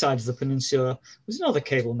the west side of the peninsula was another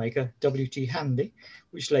cable maker, W.T. Hanley,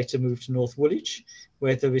 which later moved to North Woolwich,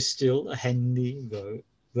 where there is still a Henley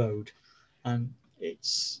Road. And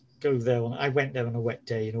it's go there on, I went there on a wet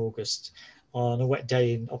day in August. On a wet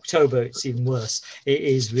day in October, it's even worse. It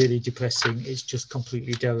is really depressing. It's just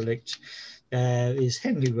completely derelict. There is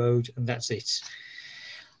Henley Road, and that's it.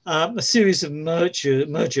 A series of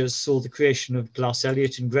mergers saw the creation of Glass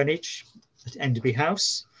Elliott in Greenwich at Enderby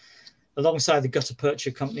House. alongside the Gutta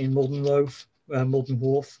Percha company in Malden Wharf,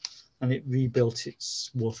 and it rebuilt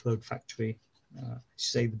its Wharf Road factory.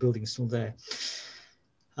 Say the building's still there.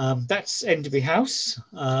 That's Enderby House.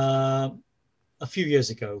 A few years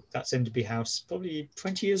ago, that's Enderby House, probably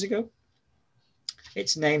 20 years ago.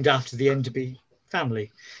 It's named after the Enderby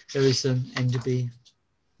family. There is an Enderby,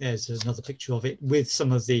 there's another picture of it with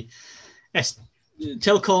some of the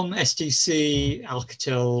Telcon, STC,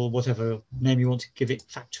 Alcatel, whatever name you want to give it,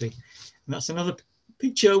 factory. And that's another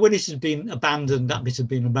picture when it had been abandoned, that bit had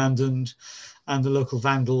been abandoned, and the local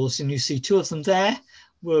vandals, and you see two of them there,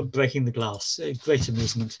 were breaking the glass. A great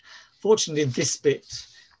amusement. Fortunately, this bit,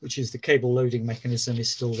 which is the cable loading mechanism,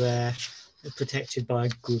 is still there, protected by a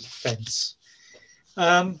good fence.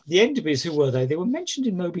 The Enderbys, who were they? They were mentioned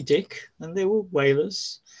in Moby Dick, and they were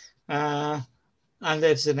whalers. And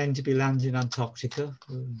there's an Enderby land in Antarctica.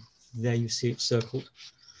 There you see it circled.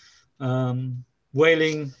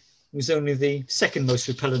 Whaling was only the second most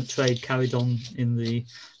repellent trade carried on in the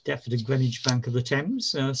Deptford and Greenwich bank of the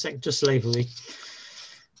Thames, second to slavery.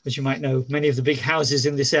 As you might know, many of the big houses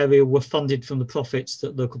in this area were funded from the profits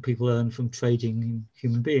that local people earned from trading in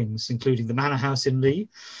human beings, including the Manor House in Lee,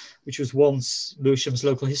 which was once Lewisham's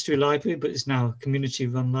local history library, but is now a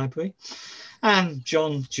community-run library. And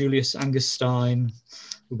John Julius Angus Stein,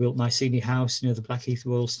 who built Mycenae House near the Blackheath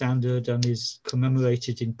Royal Standard and is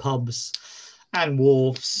commemorated in pubs and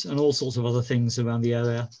wharfs and all sorts of other things around the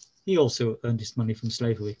area. He also earned his money from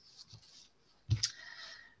slavery.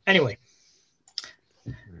 Anyway,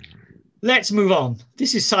 let's move on.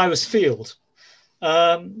 This is Cyrus Field.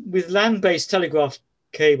 With land-based telegraph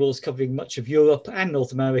cables covering much of Europe and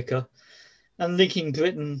North America and linking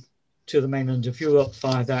Britain to the mainland of Europe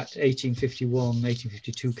via that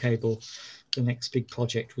 1851-1852 cable, the next big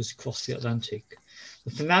project was across the Atlantic.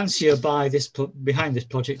 The financier behind this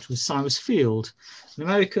project was Cyrus Field, an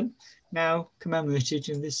American, now commemorated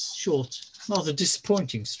in this short, rather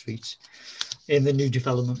disappointing street in the new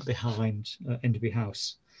development behind Enderby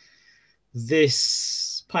House.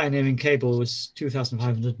 This pioneering cable was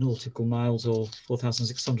 2,500 nautical miles or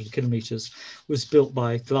 4,600 kilometres, was built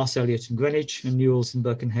by Glass Elliott in Greenwich and Newells in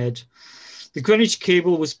Birkenhead. The Greenwich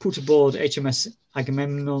cable was put aboard HMS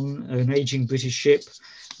Agamemnon, an aging British ship,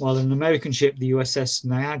 while an American ship, the USS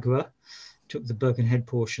Niagara, took the Birkenhead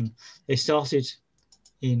portion. They started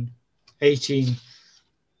in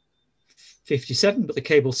 1857, but the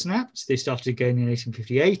cable snapped. They started again in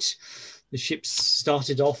 1858. The ships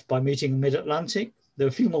started off by meeting in mid-Atlantic. There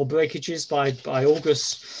were a few more breakages by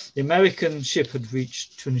August. The American ship had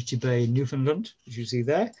reached Trinity Bay in Newfoundland, which you see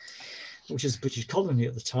there, which is a British colony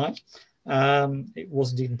at the time. It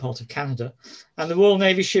wasn't even part of Canada. And the Royal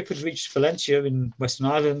Navy ship had reached Valentia in Western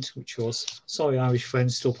Ireland, which was, sorry, Irish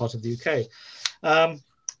friends, still part of the UK.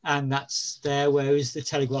 And that's there where is the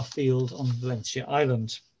telegraph field on Valentia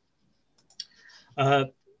Island.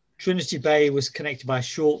 Trinity Bay was connected by a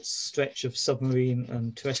short stretch of submarine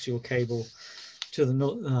and terrestrial cable to the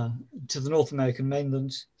North American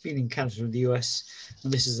mainland, feeding Canada and the US.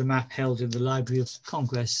 And this is a map held in the Library of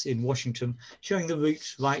Congress in Washington, showing the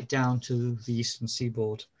route right down to the eastern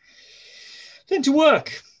seaboard. Then to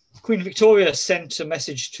work. Queen Victoria sent a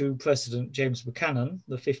message to President James Buchanan,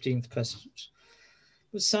 the 15th president.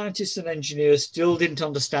 But scientists and engineers still didn't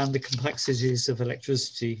understand the complexities of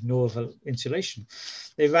electricity nor of insulation.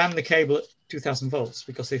 They ran the cable at 2,000 volts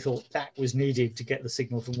because they thought that was needed to get the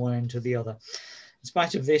signal from one end to the other. In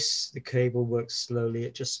spite of this, the cable works slowly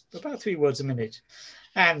at just about 3 words a minute.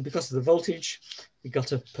 And because of the voltage, the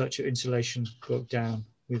Gutta Percha insulation broke down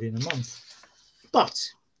within a month. But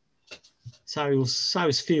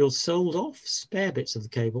Cyrus Field sold off spare bits of the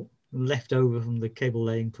cable left over from the cable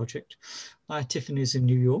laying project by Tiffany's in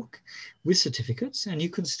New York with certificates, and you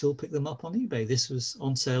can still pick them up on eBay. This was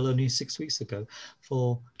on sale only 6 weeks ago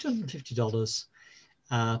for $250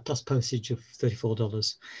 plus postage of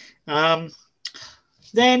 $34.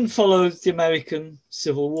 Then followed the American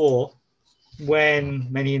Civil War, when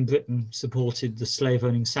many in Britain supported the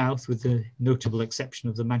slave-owning South, with the notable exception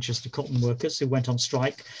of the Manchester cotton workers who went on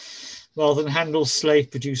strike rather than handle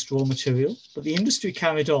slave-produced raw material. But the industry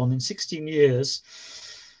carried on. In 16 years,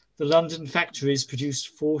 the London factories produced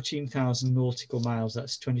 14,000 nautical miles.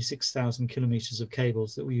 That's 26,000 kilometres of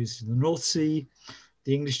cables that were used in the North Sea,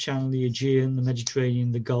 the English Channel, the Aegean, the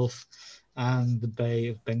Mediterranean, the Gulf, and the Bay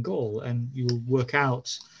of Bengal. And you'll work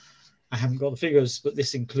out, I haven't got the figures, but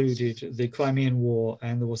this included the Crimean War,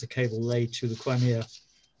 and there was a cable laid to the Crimea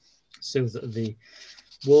so that the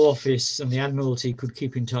War Office and the Admiralty could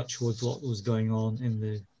keep in touch with what was going on in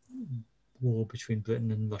the war between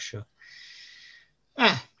Britain and Russia.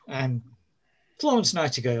 And Florence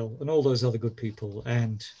Nightingale and all those other good people,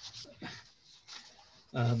 and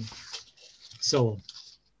so on.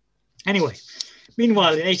 Anyway,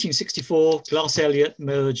 meanwhile, in 1864, Glass Elliott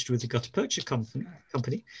merged with the Gutta Percha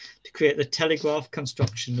company to create the Telegraph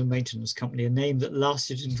Construction and Maintenance Company, a name that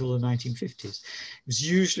lasted until the 1950s. It was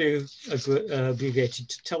usually abbreviated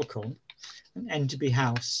to Telcon, and Enderby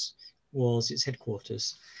House was its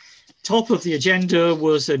headquarters. Top of the agenda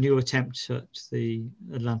was a new attempt at the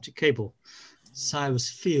Atlantic cable. Cyrus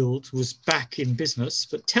Field was back in business,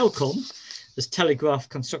 but Telcon, as Telegraph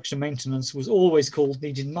Construction Maintenance was always called,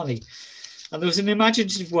 needed money. And there was an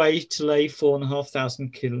imaginative way to lay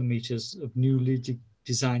 4,500 kilometres of newly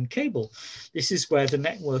designed cable. This is where the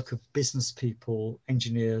network of business people,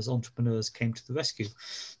 engineers, entrepreneurs came to the rescue.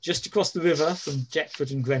 Just across the river from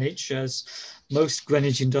Deptford and Greenwich, as most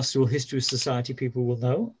Greenwich Industrial History Society people will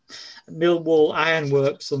know, Millwall Iron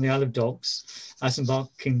Works on the Isle of Dogs, Eisenbach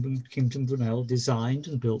Kingdom Brunel designed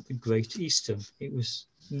and built the Great Eastern. It was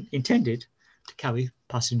intended to carry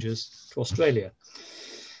passengers to Australia.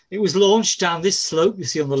 It was launched down this slope you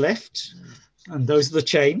see on the left, and those are the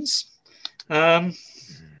chains.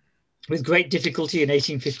 With great difficulty in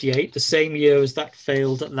 1858, the same year as that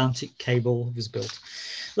failed Atlantic cable was built.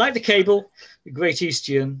 Like the cable, the Great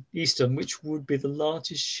Eastern, which would be the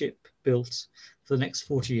largest ship built for the next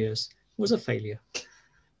 40 years, was a failure.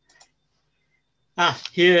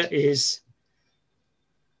 Here is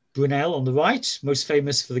Brunel on the right, most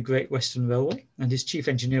famous for the Great Western Railway, and his chief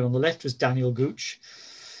engineer on the left was Daniel Gooch.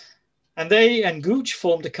 And they and Gooch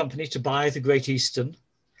formed a company to buy the Great Eastern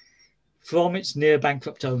from its near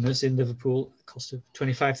bankrupt owners in Liverpool, at the cost of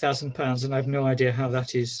 £25,000. And I have no idea how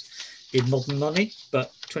that is in modern money,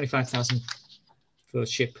 but 25,000 for a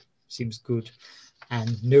ship seems good.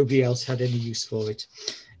 And nobody else had any use for it.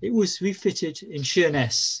 It was refitted in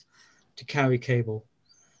Sheerness to carry cable.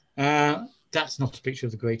 That's not a picture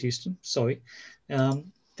of the Great Eastern, sorry.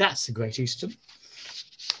 That's the Great Eastern.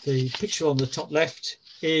 The picture on the top left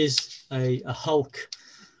is a hulk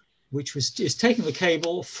which is taking the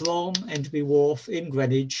cable from Enderby Wharf in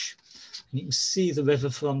Greenwich. And you can see the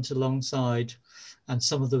riverfront alongside and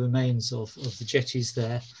some of the remains of the jetties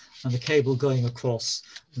there, and the cable going across.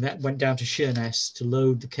 And that went down to Sheerness to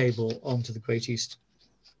load the cable onto the Great Eastern.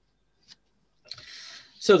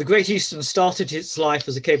 So the Great Eastern started its life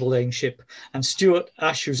as a cable laying ship, and Stuart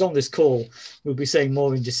Ash, who's on this call, will be saying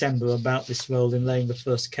more in December about this role in laying the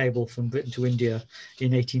first cable from Britain to India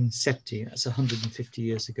in 1870. That's 150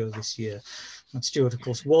 years ago this year. And Stuart, of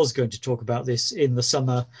course, was going to talk about this in the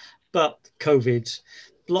summer, but COVID,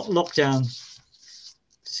 lockdown,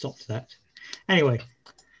 stopped that. Anyway,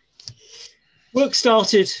 work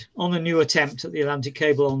started on a new attempt at the Atlantic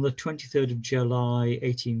cable on the 23rd of July,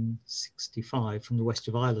 1865 from the west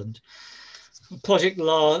of Ireland. The project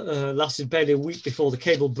lasted barely a week before the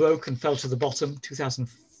cable broke and fell to the bottom, 2,000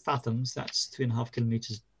 fathoms, that's 3.5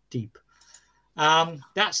 kilometres deep.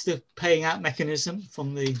 That's the paying out mechanism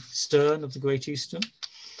from the stern of the Great Eastern.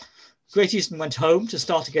 Great Eastern went home to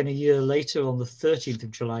start again a year later on the 13th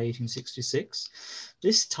of July, 1866.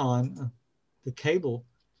 This time, the cable,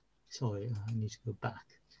 sorry, I need to go back.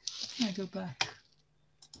 Can I go back?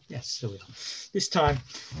 Yes, there we are. This time,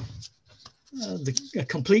 a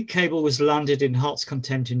complete cable was landed in Heart's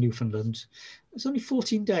Content in Newfoundland. It's only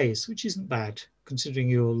 14 days, which isn't bad, considering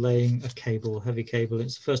you're laying a cable, a heavy cable.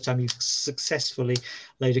 It's the first time you've successfully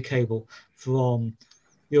laid a cable from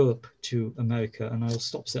Europe to America, and I'll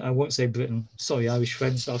stop there. I won't say Britain. Sorry, Irish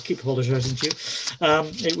friends. I'll keep apologising to you.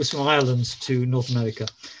 It was from Ireland to North America.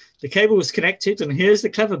 The cable was connected, and here's the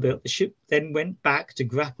clever bit. The ship then went back to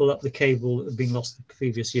grapple up the cable that had been lost the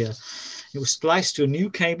previous year. It was spliced to a new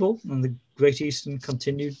cable, and the Great Eastern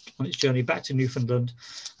continued on its journey back to Newfoundland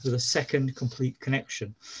with a second complete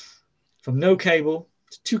connection. From no cable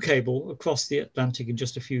to cable across the Atlantic in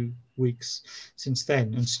just a few weeks since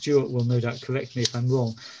then, and Stuart will no doubt correct me if I'm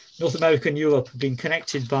wrong. North America and Europe have been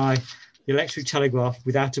connected by the electric telegraph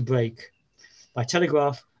without a break, by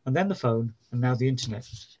telegraph and then the phone and now the internet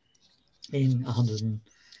in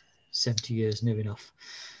 170 years, near enough.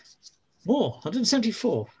 More,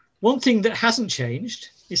 174. One thing that hasn't changed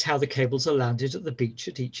is how the cables are landed at the beach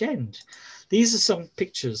at each end. These are some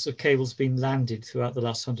pictures of cables being landed throughout the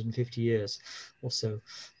last 150 years or so.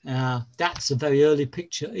 That's a very early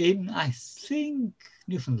picture in, I think,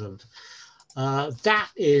 Newfoundland. That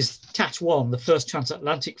is Tat 1, the first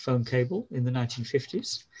transatlantic phone cable in the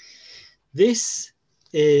 1950s. This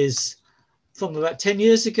is from about 10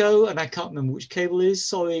 years ago, and I can't remember which cable is.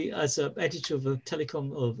 Sorry, as an editor of a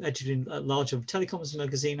editor-in-large of Telecoms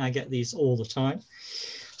magazine, I get these all the time.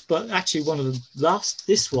 But actually, one of the last,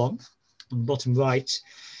 this one on the bottom right,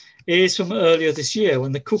 is from earlier this year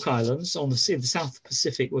when the Cook Islands in the South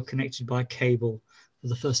Pacific were connected by cable for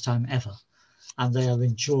the first time ever. And they are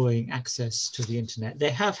enjoying access to the internet.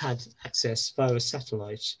 They have had access via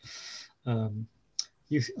satellite,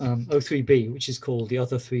 O3b, which is called the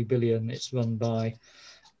Other 3 Billion. It's run by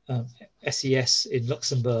SES in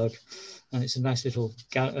Luxembourg, and it's a nice little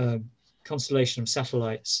constellation of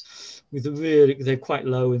satellites with they're quite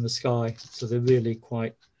low in the sky, so they're really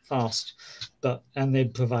quite fast. And they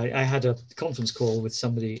provide. I had a conference call with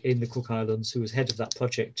somebody in the Cook Islands who was head of that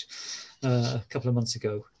project a couple of months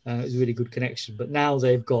ago. It was a really good connection, but now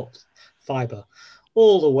they've got fibre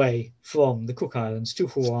all the way from the Cook Islands to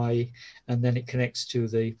Hawaii, and then it connects to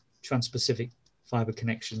the Trans-Pacific fibre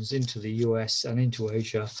connections into the US and into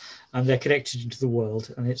Asia, and they're connected into the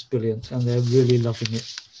world, and it's brilliant, and they're really loving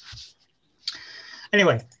it.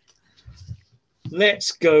 Anyway,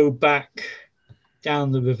 let's go back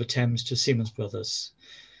down the River Thames to Siemens Brothers.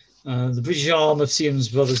 The British arm of Siemens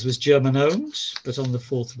Brothers was German-owned, but on the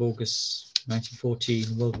 4th of August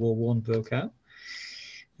 1914, World War I broke out.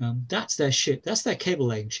 That's their ship, that's their cable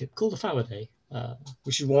laying ship called the Faraday,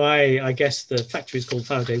 which is why I guess the factory is called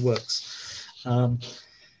Faraday Works.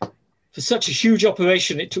 For such a huge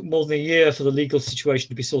operation, it took more than a year for the legal situation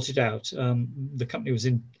to be sorted out. The company was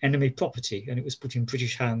in enemy property and it was put in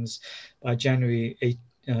British hands by January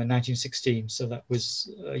 1916. So that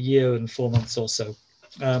was a year and 4 months or so.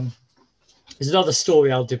 There's another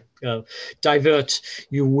story I'll divert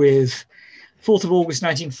you with. 4th of August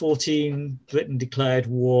 1914, Britain declared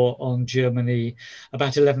war on Germany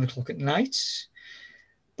about 11 o'clock at night.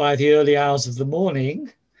 By the early hours of the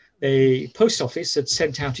morning, the post office had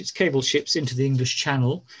sent out its cable ships into the English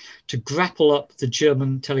Channel to grapple up the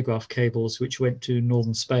German telegraph cables, which went to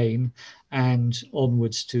northern Spain and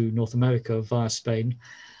onwards to North America via Spain,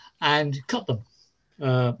 and cut them.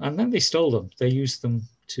 And then they stole them. They used them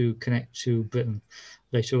to connect to Britain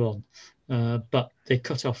later on. But they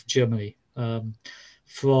cut off Germany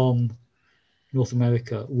from North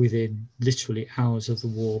America within literally hours of the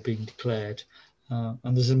war being declared.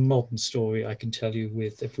 And there's a modern story I can tell you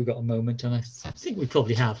with, if we've got a moment, and I think we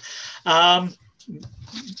probably have. We've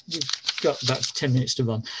got about 10 minutes to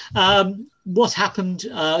run. What happened?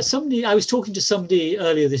 I was talking to somebody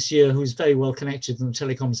earlier this year who's very well connected in the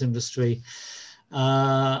telecoms industry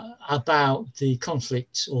about the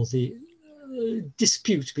conflict or the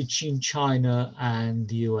dispute between China and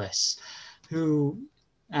the US,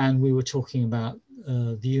 and we were talking about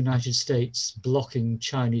the United States blocking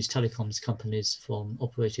Chinese telecoms companies from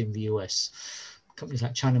operating in the US. Companies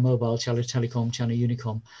like China Mobile, China Telecom, China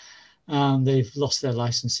Unicom, and they've lost their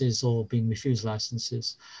licenses or been refused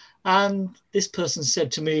licenses. And this person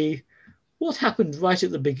said to me, what happened right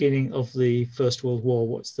at the beginning of the First World War?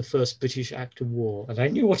 What's the first British act of war? And I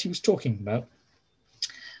knew what he was talking about.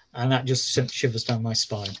 And that just sent shivers down my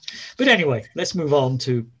spine. But anyway, let's move on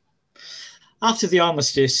to, after the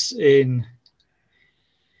armistice in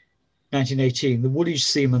 1918, the Woolwich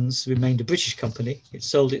Siemens remained a British company. It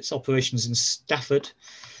sold its operations in Stafford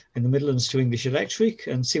in the Midlands to English Electric,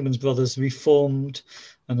 and Siemens Brothers reformed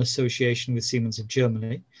an association with Siemens of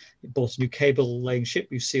Germany. It bought a new cable laying ship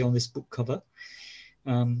you see on this book cover.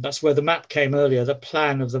 That's where the map came earlier, the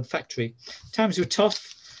plan of the factory. Times were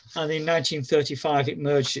tough, and in 1935 it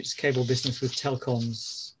merged its cable business with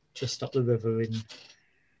Telcons just up the river in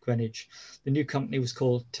Greenwich. The new company was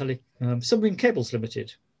called Submarine Cables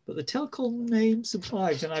Limited, but the Telcon name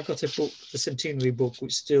survived, and I've got a book, the centenary book,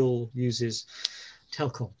 which still uses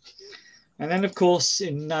Telcon. And then, of course,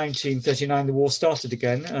 in 1939, the war started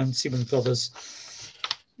again, and Siemens Brothers,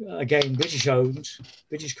 again, British-owned,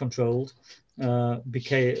 British-controlled,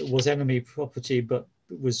 was enemy property, but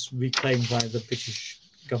was reclaimed by the British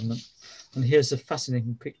government. And here's a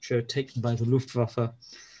fascinating picture taken by the Luftwaffe,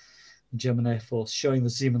 the German Air Force, showing the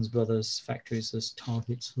Siemens Brothers factories as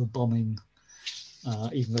targets for bombing,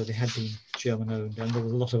 even though they had been German-owned. And there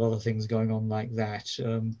was a lot of other things going on like that.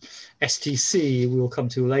 STC, we will come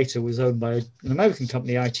to later, was owned by an American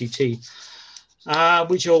company, ITT,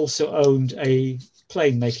 which also owned a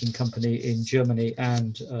plane-making company in Germany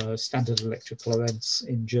and Standard Electric Lorentz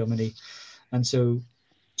in Germany. And so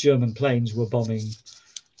German planes were bombing,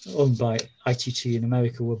 owned by ITT in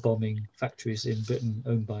America, were bombing factories in Britain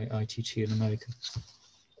owned by ITT in America.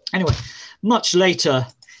 Anyway, much later,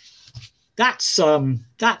 that's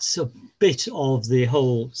a bit of the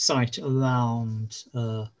whole site around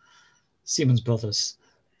Siemens Brothers.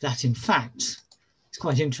 That, in fact, it's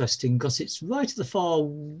quite interesting because it's right at the far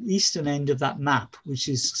eastern end of that map, which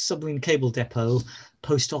is Submarine Cable Depot,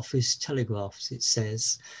 Post Office Telegraphs, it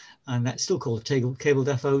says. And that's still called a cable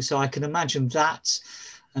depot. So I can imagine that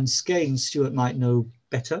And Skane, Stuart might know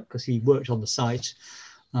better because he worked on the site.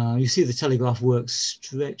 You see the telegraph works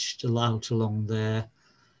stretched out along there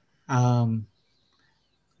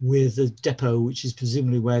with the depot, which is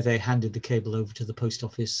presumably where they handed the cable over to the post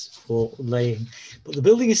office for laying. But the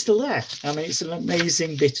building is still there. I mean, it's an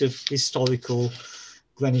amazing bit of historical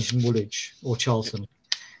Greenwich and Woolwich, or Charlton.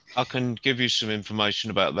 I can give you some information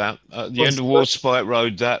about that. At the end of Waterspite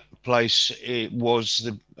Road, that place, it was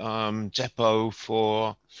the depot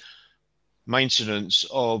for maintenance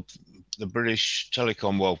of the British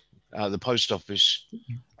telecom, the post office.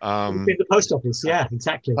 The post office, yeah,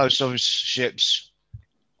 exactly. Post office ships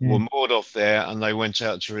were moored off there, and they went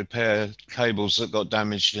out to repair cables that got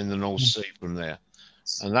damaged in the North Sea from there.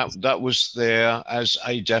 And that was there as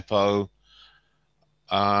a depot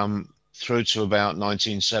through to about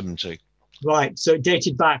 1970. Right, so it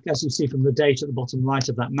dated back, as you see from the date at the bottom right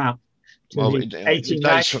of that map, to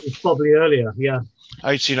 1890, probably earlier, yeah.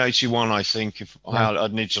 1881, I think.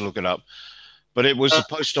 I'd need to look it up. But it was the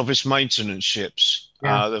post office maintenance ships.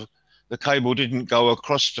 The cable didn't go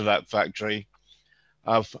across to that factory.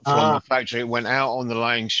 From the factory, it went out on the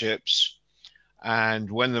laying ships, and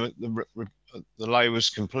when the lay was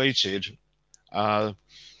completed,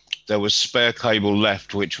 there was spare cable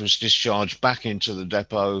left, which was discharged back into the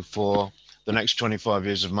depot for the next 25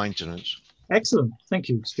 years of maintenance. Excellent, thank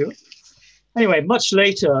you, Stuart. Anyway, much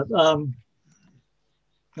later,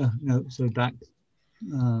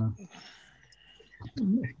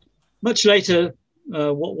 much later,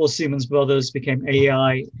 what was Siemens Brothers became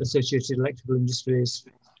AEI, Associated Electrical Industries.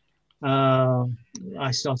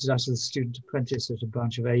 I started out as a student apprentice at a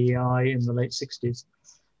branch of AEI in the late 60s.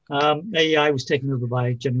 AEI was taken over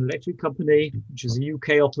by General Electric Company, which is a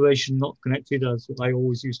UK operation, not connected, as I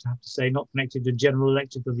always used to have to say, not connected to General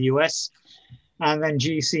Electric of the US. And then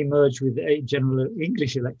GEC merged with General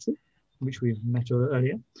English Electric, which we've met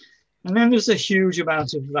earlier. And then there's a huge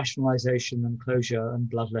amount of rationalization and closure and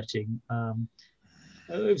bloodletting.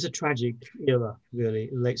 It was a tragic era, really,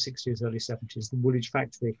 late 60s, early 70s. The Woolwich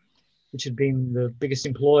factory, which had been the biggest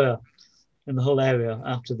employer in the whole area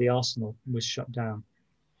after the arsenal, was shut down.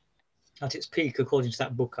 At its peak, according to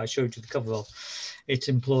that book I showed you the cover of, it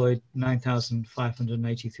employed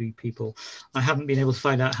 9,583 people. I haven't been able to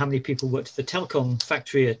find out how many people worked at the Telcon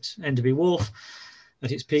factory at Enderby Wharf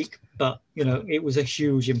at its peak, but it was a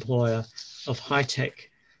huge employer of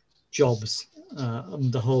high-tech jobs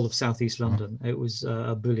on the whole of southeast London. It was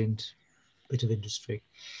a brilliant bit of industry,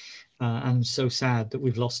 and so sad that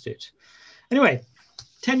we've lost it. Anyway,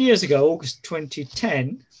 10 years ago, August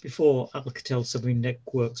 2010, before Alcatel Submarine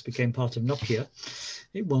Networks became part of Nokia,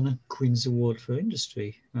 it won a Queen's Award for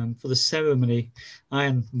Industry. And for the ceremony, I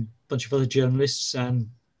and a bunch of other journalists and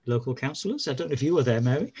local councillors, I don't know if you were there,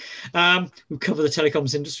 Mary, who cover the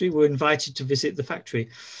telecoms industry, were invited to visit the factory.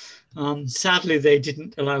 Sadly, they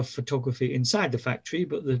didn't allow photography inside the factory,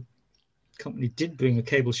 but the company did bring a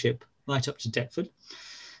cable ship right up to Deptford.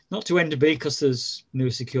 Not to Enderby, because there's no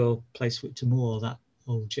secure place for it to moor. That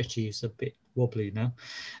old jetty is a bit wobbly now.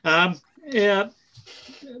 But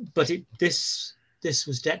this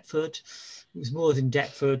was Deptford. It was moored in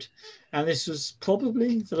Deptford. And this was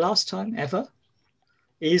probably the last time ever,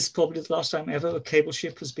 a cable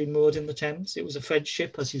ship has been moored in the Thames. It was a French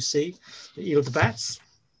ship, as you see, the Ile de Bats.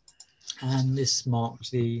 And this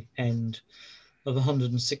marked the end of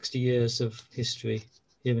 160 years of history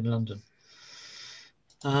here in London.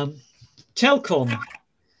 Telcon,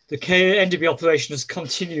 the Enderby operation, has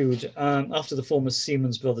continued after the former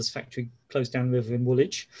Siemens Brothers factory closed down River in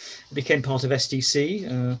Woolwich. It became part of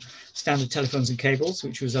STC, Standard Telephones and Cables,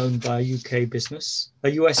 which was owned by a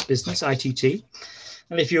US business, ITT.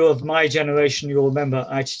 And if you're of my generation, you'll remember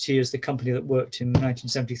ITT as the company that worked in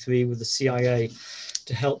 1973 with the CIA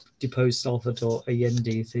to help depose Salvador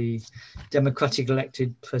Allende, the democratic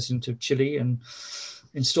elected president of Chile, and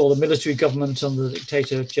install a military government under the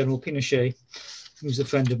dictator General Pinochet, who was a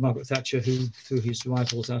friend of Margaret Thatcher, who threw his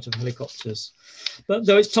rivals out of helicopters. But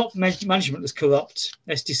though its top management was corrupt,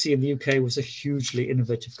 STC in the UK was a hugely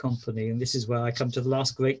innovative company. And this is where I come to the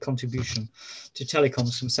last great contribution to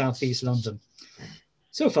telecoms from southeast London.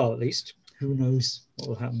 So far, at least. Who knows what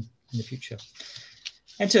will happen in the future.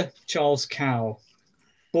 Enter Charles Cow.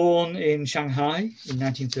 Born in Shanghai in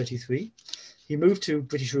 1933, he moved to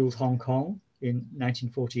British-ruled Hong Kong in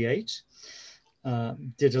 1948,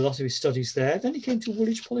 did a lot of his studies there. Then he came to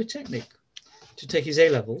Woolwich Polytechnic to take his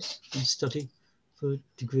A-levels and study for a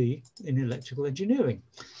degree in electrical engineering.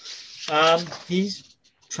 He's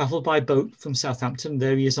travelled by boat from Southampton.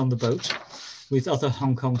 There he is on the boat with other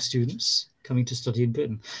Hong Kong students coming to study in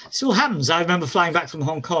Britain. It still happens. I remember flying back from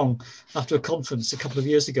Hong Kong after a conference a couple of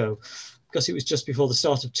years ago, because it was just before the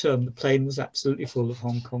start of term, the plane was absolutely full of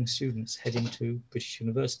Hong Kong students heading to British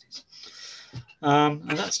universities. And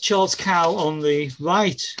that's Charles Cow on the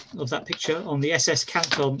right of that picture on the SS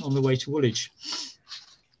Canton on the way to Woolwich.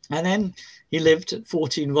 And then he lived at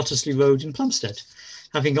 14 Wrottesley Road in Plumstead,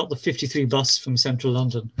 having got the 53 bus from central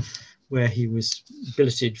London, where he was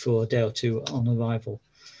billeted for a day or two on arrival.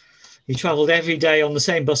 He travelled every day on the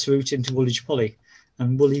same bus route into Woolwich Poly,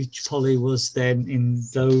 and Woolwich Poly was then in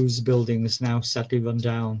those buildings now sadly run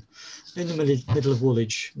down in the middle of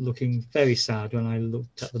Woolwich, looking very sad when I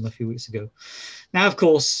looked at them a few weeks ago. Now, of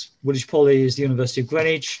course, Woolwich Poly is the University of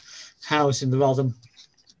Greenwich, housed in the rather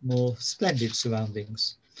more splendid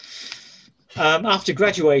surroundings. After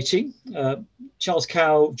graduating, Charles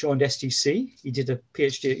Cow joined STC. He did a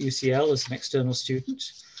PhD at UCL as an external student,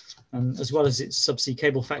 and as well as its subsea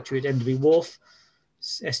cable factory at Enderby Wharf,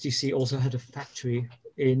 STC also had a factory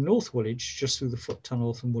in North Woolwich, just through the foot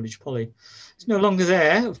tunnel from Woolwich Poly. It's no longer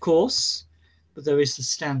there, of course, but there is the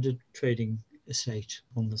standard trading estate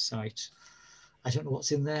on the site. I don't know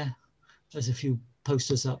what's in there. There's a few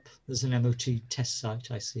posters up. There's an MOT test site,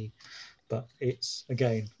 I see. But it's,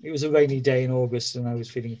 again, it was a rainy day in August and I was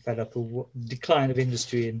feeling fed up of what decline of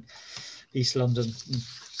industry in East London,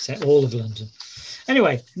 all of London.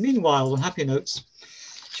 Anyway, meanwhile, on happier notes,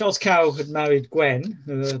 Charles Cow had married Gwen,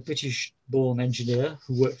 a British-born engineer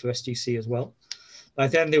who worked for STC as well. By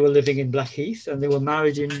then they were living in Blackheath and they were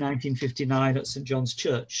married in 1959 at St John's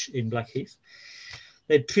Church in Blackheath.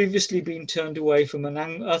 They'd previously been turned away from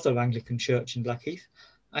another Anglican church in Blackheath,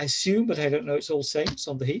 I assume, but I don't know, it's All Saints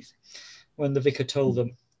on the Heath, when the vicar told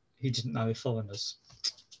them he didn't marry foreigners.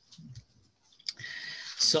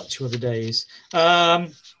 Such were the days.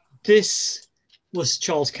 This was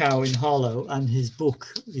Charles Cow in Harlow, and his book,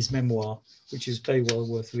 his memoir, which is very well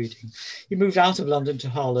worth reading. He moved out of London to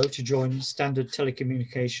Harlow to join Standard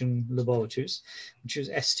Telecommunication Laboratories, which was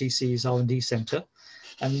STC's R&D centre,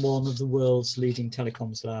 and one of the world's leading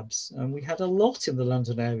telecoms labs. And we had a lot in the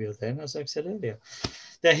London area then, as I've said earlier.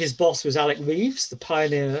 There, his boss was Alec Reeves, the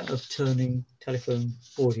pioneer of turning telephone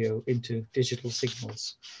audio into digital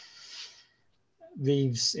signals.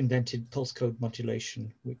 Reeves invented pulse code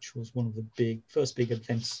modulation, which was one of the first big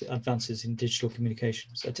advances in digital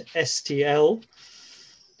communications. At STL,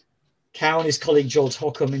 Cow and his colleague George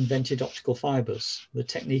Hockham invented optical fibres, the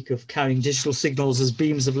technique of carrying digital signals as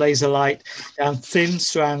beams of laser light down thin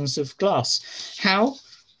strands of glass. How?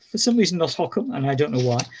 For some reason, not Hockham, and I don't know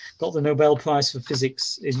why, got the Nobel Prize for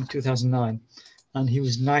Physics in 2009, and he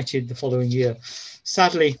was knighted the following year.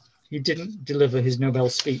 Sadly, he didn't deliver his Nobel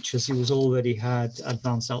speech as he was already had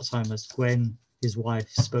advanced Alzheimer's. Gwen, his wife,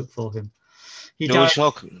 spoke for him. George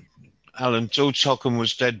Hockham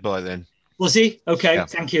was dead by then. Was he? Okay, yeah.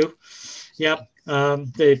 Thank you. Yeah,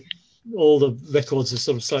 all the records are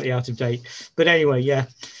sort of slightly out of date. But anyway, yeah.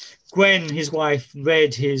 Gwen, his wife,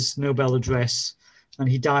 read his Nobel address, and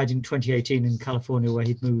he died in 2018 in California, where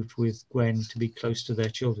he'd moved with Gwen to be close to their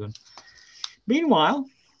children. Meanwhile,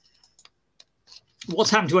 what's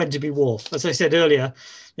happened to Enderby Wharf? As I said earlier,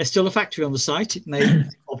 there's still a factory on the site. It made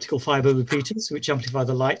optical fibre repeaters, which amplify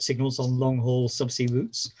the light signals on long-haul subsea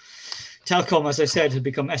routes. Telcom, as I said, had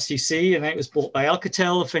become STC, and it was bought by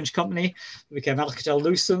Alcatel, a French company. It became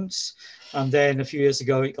Alcatel-Lucent, and then a few years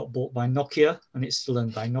ago, it got bought by Nokia, and it's still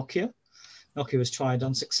owned by Nokia. Nokia was tried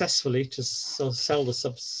unsuccessfully to sell the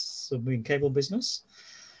submarine cable business,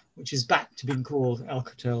 which is back to being called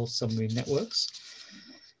Alcatel Submarine Networks.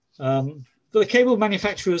 But the cable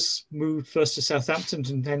manufacturers moved first to Southampton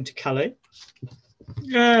and then to Calais,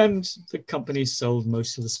 and the company sold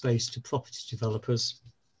most of the space to property developers,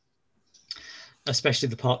 especially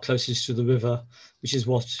the part closest to the river, which is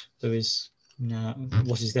what there is now,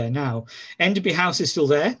 what is there now. Enderby House is still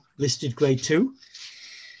there, listed Grade 2.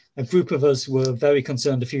 A group of us were very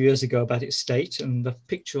concerned a few years ago about its state, and the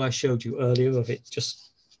picture I showed you earlier of it just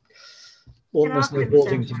almost no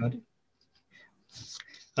hoardings around it.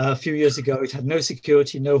 A few years ago, it had no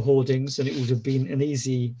security, no hoardings, and it would have been an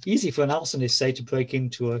easy for an arsonist, say, to break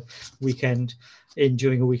into a weekend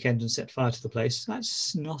during a weekend and set fire to the place.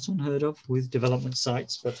 That's not unheard of with development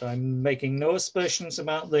sites, but I'm making no aspersions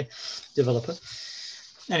about the developer.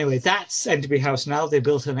 Anyway, that's Enderby House now. They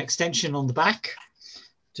built an extension on the back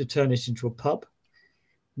to turn it into a pub.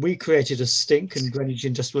 We created a stink in Greenwich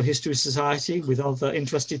Industrial History Society with other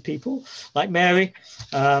interested people like Mary,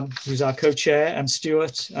 who's our co-chair, and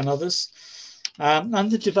Stuart and others. And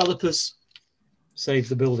the developers saved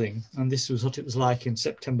the building. And this was what it was like in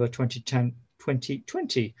September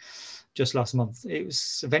 2020, just last month. It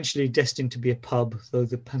was eventually destined to be a pub, though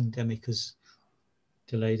the pandemic has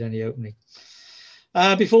delayed any opening.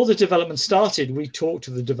 Before the development started, we talked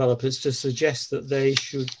to the developers to suggest that they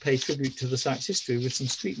should pay tribute to the site's history with some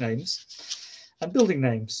street names and building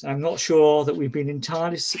names. I'm not sure that we've been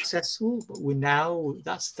entirely successful, but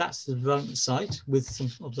that's the development site with some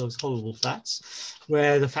of those horrible flats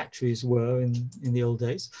where the factories were in the old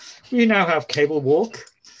days. We now have Cable Walk,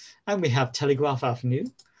 and we have Telegraph Avenue,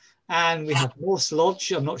 and we have Morse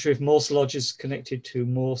Lodge. I'm not sure if Morse Lodge is connected to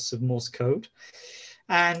Morse of Morse code.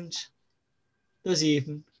 And there's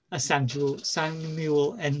even a Samuel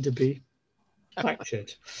Enderby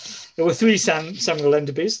factored. There were three Samuel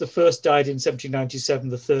Enderbys. The first died in 1797,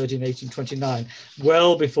 the third in 1829,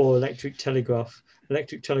 well before electric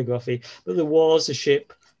telegraphy. But there was a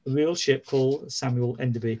real ship called Samuel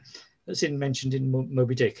Enderby that's mentioned in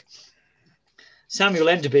Moby Dick. Samuel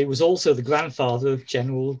Enderby was also the grandfather of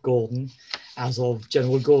General Gordon, as of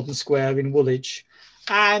General Gordon Square in Woolwich.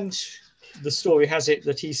 And the story has it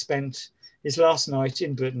that he spent his last night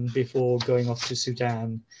in Britain before going off to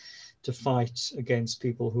Sudan to fight against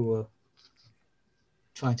people who were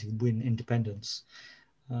trying to win independence.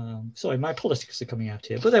 Sorry, my politics are coming out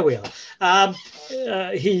here, but there we are.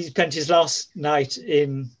 He spent his last night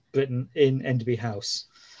in Britain in Enderby House.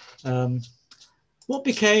 What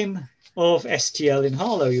became of STL in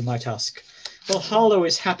Harlow, you might ask? Well, Harlow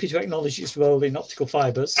is happy to acknowledge its role in optical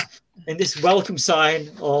fibres in this welcome sign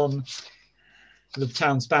on the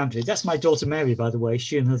town's boundary. That's my daughter Mary, by the way.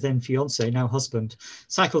 She and her then fiance, now husband,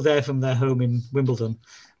 cycled there from their home in Wimbledon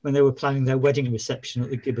when they were planning their wedding reception at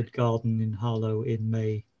the Gibbard Garden in Harlow in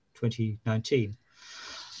May 2019.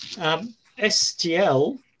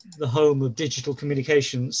 STL, the home of digital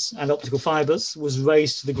communications and optical fibres, was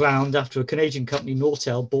razed to the ground after a Canadian company,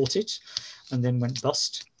 Nortel, bought it and then went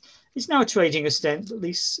bust. It's now a trading extent, at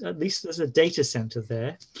least there's a data centre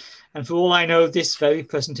there. And for all I know, this very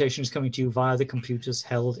presentation is coming to you via the computers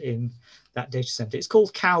held in that data centre. It's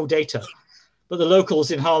called Cow Data, but the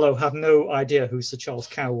locals in Harlow have no idea who Sir Charles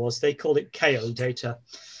Cow was. They call it KO Data.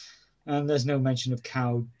 And there's no mention of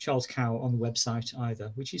Charles Cow on the website either,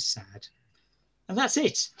 which is sad. And that's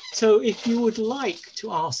it. So if you would like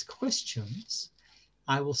to ask questions,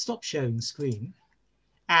 I will stop sharing the screen.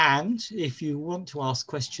 And if you want to ask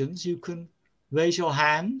questions, you can raise your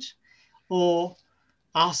hand or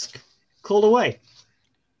call away.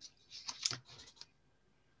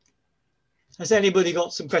 Has anybody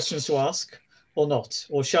got some questions to ask or not?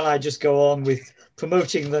 Or shall I just go on with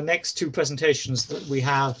promoting the next two presentations that we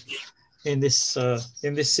have in this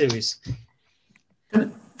series?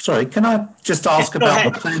 Sorry, can I just ask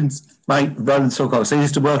about the plans, mate? Roland Silcox. So I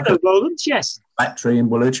used to work at Roland, yes. Factory in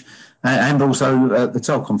Woolwich, and also the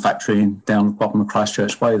Telcon factory down the bottom of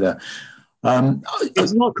Christchurch Way there.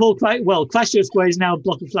 It's not called, well, Christchurch Way is now a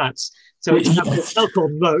block of flats. So it's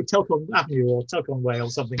Telcon Road, Telcon Avenue or Telcon Way or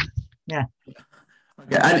something. Yeah.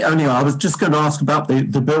 Okay, anyway, I was just going to ask about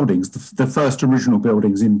the buildings, the first original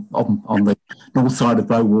buildings on the north side of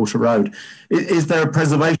Bowater Road. Is there a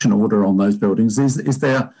preservation order on those buildings? Is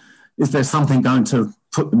there something going to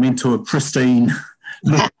put them into a pristine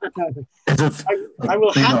look? I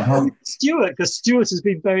will have Stuart, because Stuart has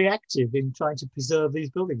been very active in trying to preserve these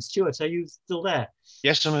buildings. Stuart, are you still there?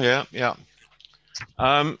 Yes, I'm here. Yeah.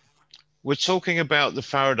 We're talking about the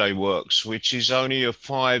Faraday Works, which is only a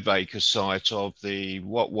 5-acre site of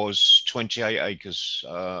what was 28 acres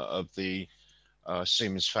of the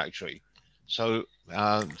Siemens factory. So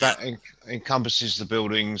that encompasses the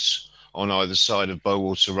buildings on either side of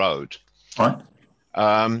Bowater Road. Right.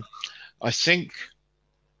 I think,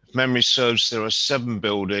 if memory serves, there are 7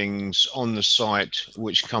 buildings on the site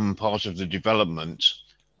which come part of the development.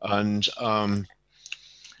 And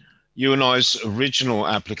U&I's original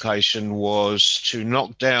application was to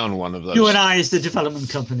knock down one of those. U&I is the development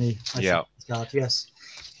company. Yes.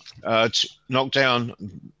 To knock down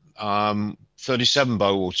 37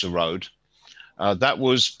 Bowater Road. That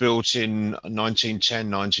was built in 1910,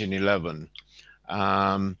 1911.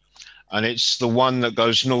 And it's the one that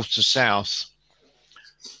goes north to south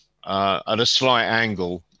at a slight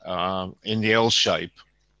angle in the L shape,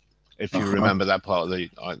 if you remember that part of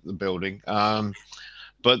the building.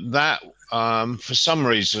 But that, for some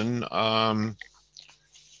reason,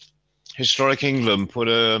 Historic England put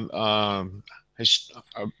a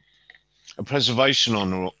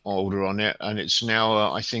preservation order on it, and it's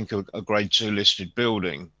now, I think, a Grade 2 listed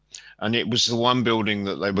building. And it was the one building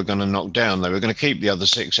that they were going to knock down. They were going to keep the other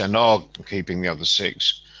 6 and are keeping the other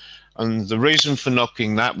 6. And the reason for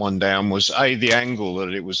knocking that one down was A, the angle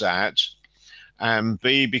that it was at, and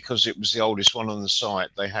B, because it was the oldest one on the site,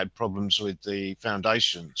 they had problems with the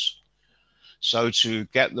foundations. So to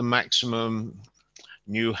get the maximum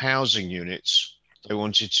new housing units, they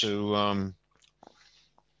wanted to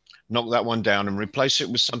knock that one down and replace it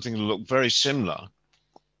with something that looked very similar,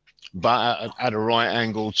 but at a right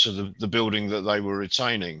angle to the building that they were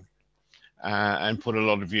retaining, and put a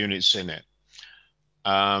lot of units in it.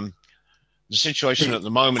 The situation at the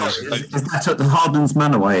moment is that at the Hardens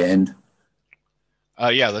Manaway end?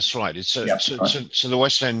 Yeah, that's right. It's to the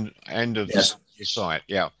west end of the site.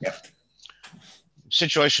 Yeah.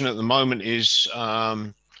 Situation at the moment is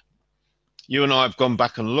you and I have gone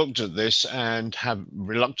back and looked at this and have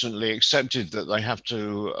reluctantly accepted that they have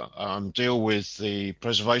to deal with the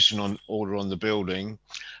preservation order on the building,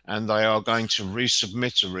 and they are going to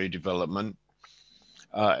resubmit a redevelopment,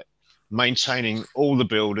 maintaining all the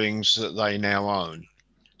buildings that they now own.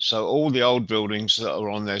 So all the old buildings that are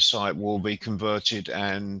on their site will be converted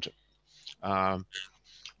and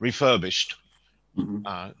refurbished.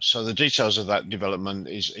 So the details of that development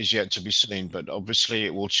is yet to be seen, but obviously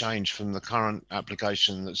it will change from the current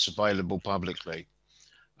application that's available publicly,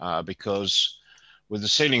 because with the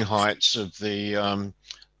ceiling heights of the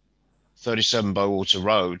 37 Bowater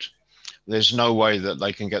Road, there's no way that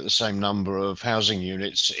they can get the same number of housing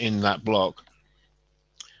units in that block.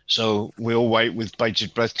 So we'll wait with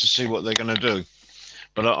bated breath to see what they're going to do.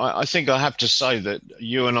 But I think I have to say that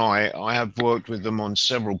you and I have worked with them on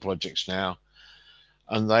several projects now,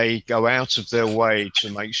 and they go out of their way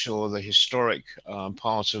to make sure the historic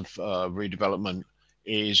part of redevelopment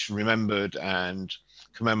is remembered and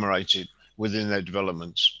commemorated within their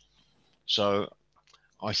developments. So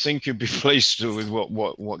I think you'd be pleased with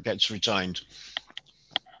what gets retained.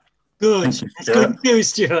 Good. That's good news,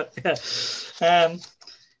 Stuart.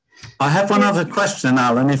 I have one other question,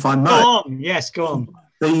 Alan, if I may. Go on. Yes, go on.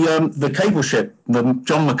 The cable ship, the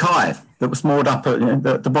John Mackay, that was moored up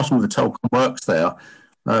at the bottom of the Telcon works there.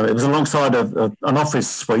 It was alongside an office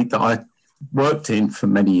suite that I worked in for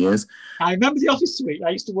many years. I remember the office suite.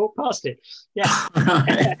 I used to walk past it. Yeah.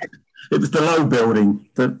 It was the low building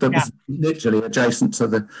that was literally adjacent to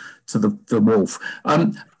the wharf.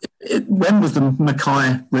 When was the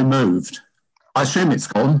Mackay removed? I assume it's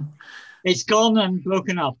gone. It's gone and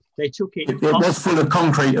broken up. They took it. It was full of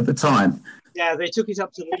concrete at the time. Yeah, they took it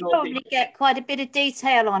up to the north. Probably get quite a bit of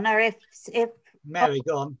detail on her if Mary,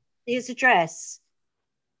 go on. His address.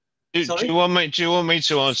 Do you want me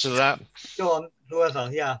to answer that? Go on,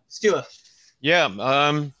 whoever. Yeah, Stuart.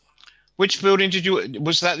 Yeah. Which building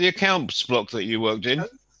was that the accounts block that you worked in?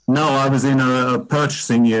 No, I was in a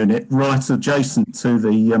purchasing unit right adjacent to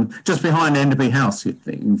the just behind Enderby House,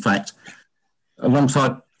 in fact,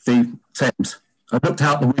 alongside the Thames. I looked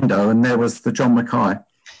out the window and there was the John Mackay.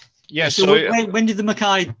 Yes. So when did the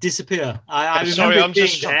Mackay disappear? I remember it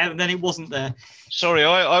being there, and then it wasn't there. Sorry,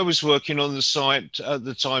 I was working on the site at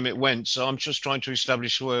the time it went, so I'm just trying to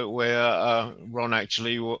establish where Ronald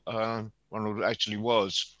actually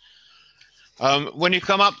was. When you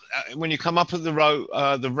come up at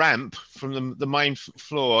the ramp from the main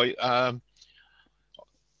floor, on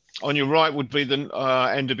your right would be the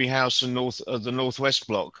Enderby House and the northwest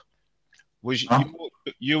block.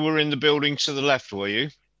 You were in the building to the left, were you?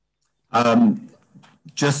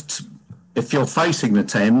 Just if you're facing the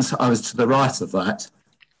Thames, I was to the right of that.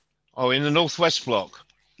 Oh, in the northwest block.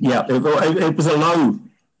 Yeah, it was a low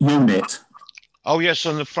unit. Oh yes,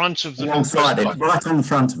 on the front of the alongside it, right on the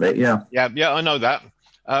front of it. Yeah. Yeah, I know that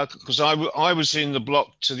because I was in the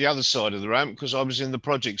block to the other side of the ramp because I was in the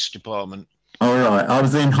projects department. All right, I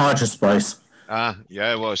was in Hydrospace.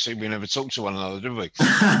 Yeah. Well, see, we never talked to one another, did we?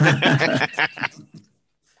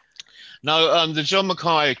 No, the John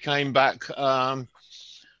Mackay came back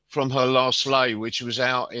from her last lay, which was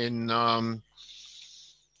out in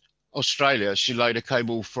Australia. She laid a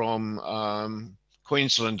cable from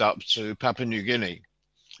Queensland up to Papua New Guinea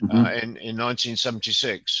in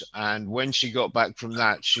 1976. And when she got back from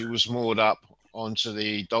that, she was moored up onto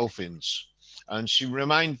the Dolphins. And she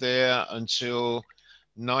remained there until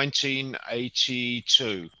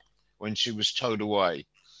 1982, when she was towed away.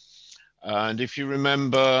 And if you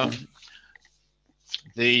remember,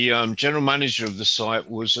 the general manager of the site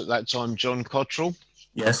was at that time John Cottrell.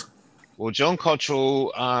 Yes. Well, John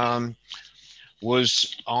Cottrell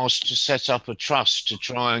was asked to set up a trust to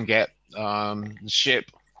try and get the ship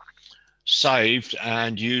saved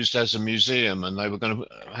and used as a museum, and they were going to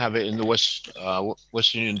have it in the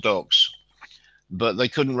West Union Docks, but they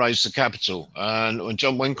couldn't raise the capital. And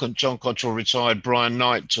when John Cottrell retired, Brian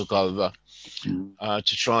Knight took over to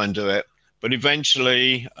try and do it. But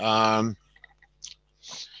eventually,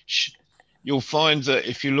 you'll find that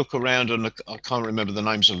if you look around, and I can't remember the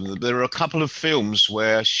names of them, there are a couple of films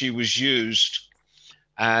where she was used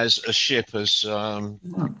as a ship. So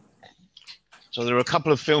there are a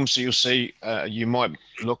couple of films that you'll see, you might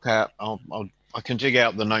look at. I'll I can dig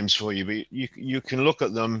out the names for you, but you can look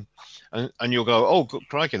at them and you'll go, oh,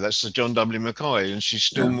 crikey, that's the John W. Mackay, and she's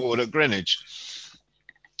still moored at Greenwich.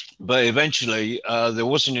 But eventually, there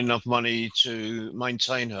wasn't enough money to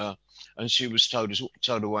maintain her, and she was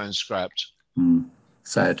towed away and scrapped.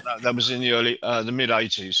 Sad. That was in the mid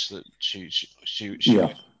 '80s that she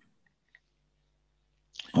yeah.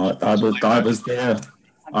 I was there.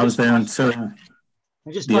 I was there until.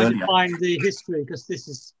 I'm just trying to find the history because this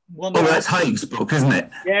is one. Oh, that's Haig's book, isn't it?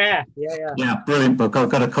 Yeah. Yeah, brilliant book. I've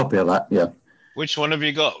got a copy of that. Yeah. Which one have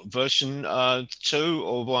you got? Version 2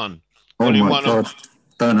 or 1? Oh my God!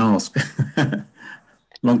 Don't ask.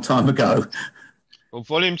 Long time ago. Well,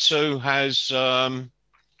 Volume 2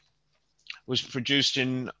 was produced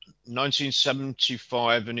in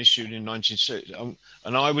 1975 and issued in 1960.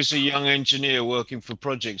 And I was a young engineer working for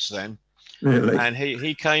projects then. Really? And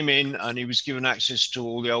he came in and he was given access to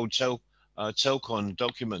all the old Telcon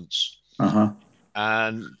documents.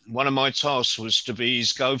 And one of my tasks was to be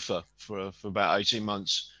his gopher for about 18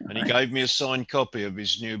 months. And he gave me a signed copy of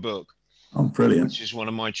his new book. Oh, brilliant. Which is one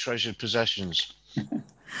of my treasured possessions.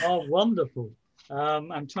 Oh, wonderful.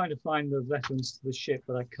 I'm trying to find the reference to the ship,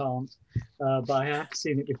 but I can't. But I have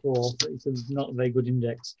seen it before. But it's not a very good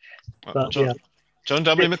index. But John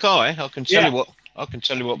W. Mackay. I can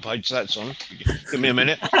tell you what page that's on. Give me a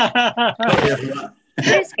minute.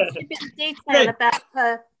 There's a bit of detail about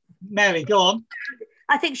her. Mary, go on.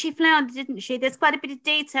 I think she floundered, didn't she? There's quite a bit of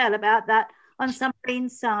detail about that on some green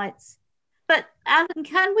sites. But Alan,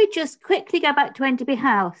 can we just quickly go back to Enderby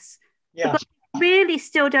House? Yeah. Because we really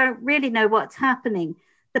still don't really know what's happening.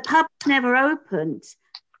 The pub's never opened.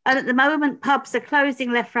 And at the moment, pubs are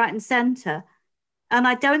closing left, right and centre. And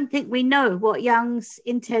I don't think we know what Young's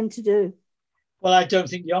intend to do. Well, I don't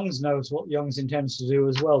think Young's knows what Young's intends to do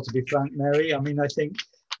as well, to be frank, Mary. I mean, I think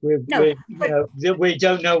we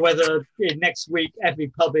don't know whether next week every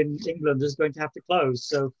pub in England is going to have to close.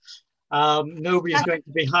 So nobody is going to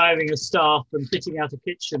be hiring a staff and fitting out a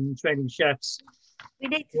kitchen and training chefs. We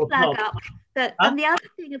need to flag up that. And the other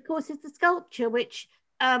thing, of course, is the sculpture, which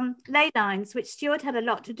ley lines, which Stuart had a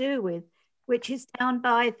lot to do with, which is down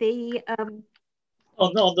by the on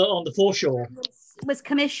the foreshore. Was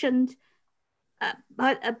commissioned,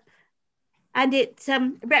 and it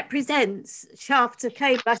represents shafts of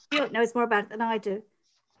cable. Stuart knows more about it than I do,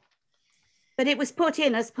 but it was put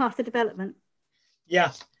in as part of the development.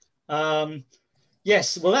 Yeah.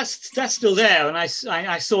 Yes, well, that's still there, and I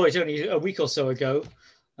saw it only a week or so ago,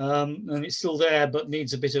 and it's still there, but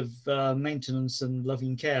needs a bit of maintenance and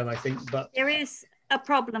loving care, I think. But there is a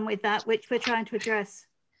problem with that, which we're trying to address.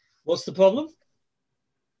 What's the problem?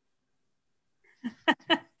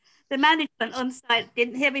 The management on site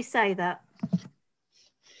didn't hear me say that.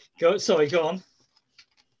 Go on.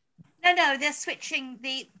 No, they're switching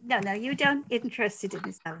the. No, you don't interested in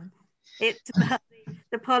this, Alan. It's about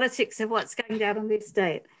the politics of what's going down on the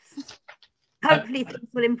estate. Hopefully things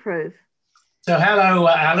will improve. So hello,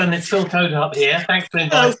 Alan, it's Phil Toad up here. Thanks for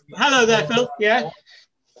inviting me. Hello there, Phil. Yeah.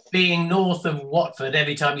 Being north of Watford,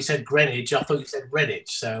 every time you said Greenwich, I thought you said Greenwich,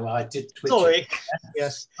 so I did twitch. Sorry.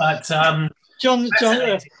 Yes. But John,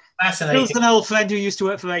 fascinating. Phil's an old friend who used to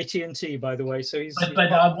work for AT&T, by the way. So he's. But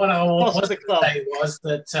what I wanted to say was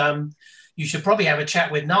that you should probably have a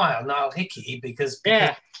chat with Niall Hickey, because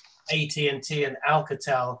AT&T and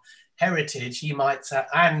Alcatel heritage, he might,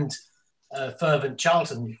 and fervent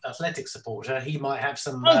Charlton athletic supporter, he might have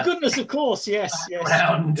some. Oh goodness, of course, yes.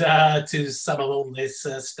 Around to some of all this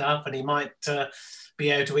stuff, and he might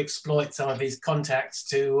be able to exploit some of his contacts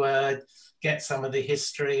to get some of the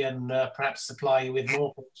history and perhaps supply you with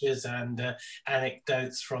more pictures and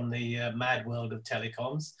anecdotes from the mad world of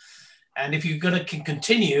telecoms. And if you're going to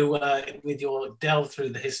continue with your delve through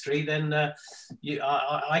the history, then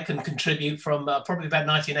I can contribute from probably about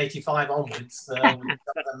 1985 onwards, with some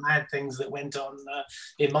of the mad things that went on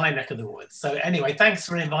in my neck of the woods. So anyway, thanks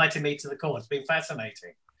for inviting me to the call. It's been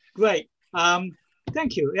fascinating. Great.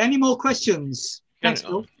 Thank you. Any more questions? Thanks,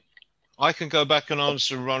 Phil. I can go back and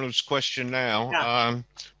answer Ronald's question now. Yeah.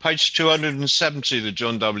 Page 270, the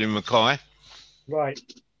John W. Mackay. Right.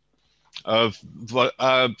 Of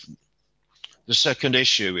the second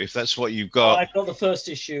issue, if that's what you've got. I've got the first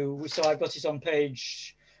issue, so I've got it on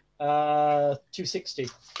page 260.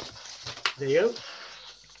 There you go.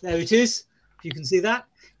 There it is. You can see that.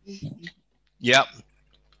 Yep.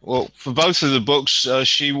 Well, for both of the books,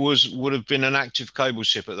 she would have been an active cable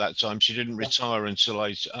ship at that time. She didn't retire until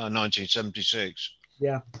 1976.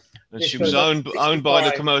 Yeah. And she was owned by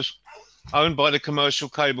the commercial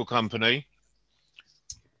cable company,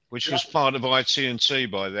 which was part of IT&T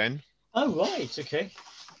by then. Oh right, okay.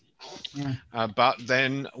 Yeah. But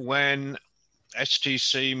then when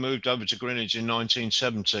STC moved over to Greenwich in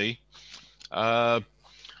 1970,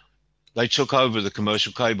 they took over the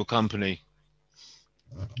commercial cable company.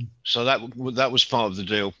 So that was part of the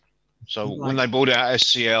deal. So when they bought out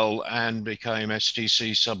SCL and became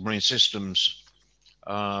STC Submarine Systems,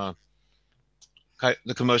 the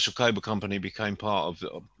commercial cable company became part of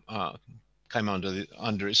the, came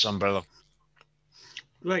under its umbrella.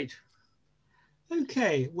 Great.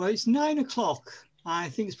 Okay, well, it's 9 o'clock. I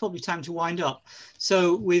think it's probably time to wind up.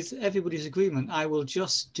 So with everybody's agreement, I will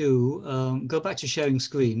just do, go back to sharing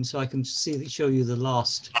screen so I can show you the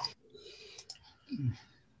last.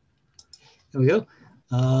 There we go.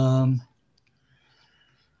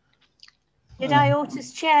 Did I alter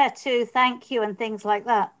chair to thank you and things like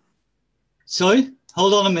that? Sorry,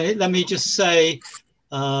 hold on a minute. Let me just say,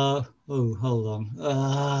 oh, hold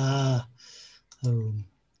on.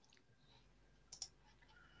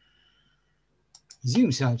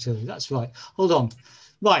 Zoom sound, that's right. Hold on.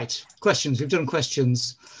 Right, questions. We've done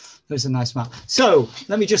questions. There's a nice map. So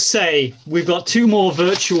let me just say, we've got 2 more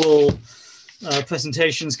virtual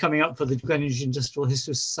presentations coming up for the Greenwich Industrial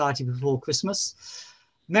History Society before Christmas.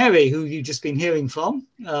 Mary, who you've just been hearing from,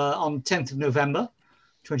 on 10th of November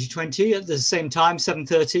 2020 at the same time,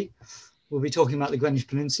 7:30, we'll be talking about the Greenwich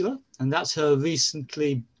Peninsula, and that's her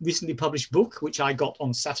recently published book, which I got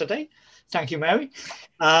on Saturday. Thank you, Mary.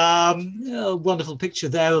 A wonderful picture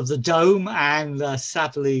there of the dome and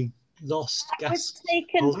sadly lost gas. Was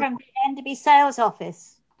taken from the Enderby sales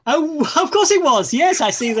office. Oh, of course it was. Yes, I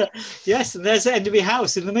see that. Yes, and there's the Enderby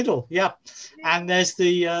house in the middle. Yeah, and there's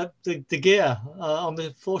the gear on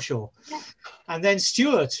the foreshore. Yeah. And then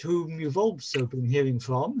Stuart, whom you've also been hearing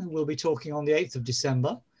from, will be talking on the 8th of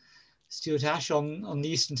December. Stuart Ash on the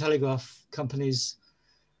Eastern Telegraph Company's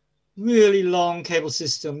really long cable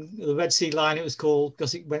system, the Red Sea line it was called,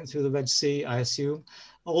 because it went through the Red Sea, I assume,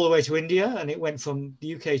 all the way to India, and it went from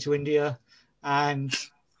the UK to India, and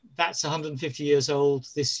that's 150 years old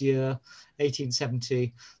this year,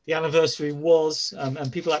 1870. The anniversary was,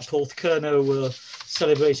 and people like Porthcurno were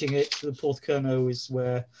celebrating it. The Porthcurno is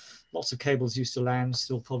where lots of cables used to land,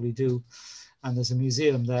 still probably do, and there's a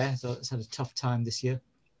museum there, so it's had a tough time this year.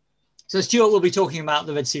 So Stuart will be talking about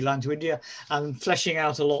the Red Sea line to India and fleshing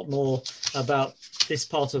out a lot more about this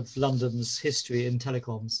part of London's history in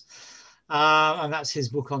telecoms. And that's his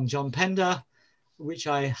book on John Pender, which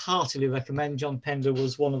I heartily recommend. John Pender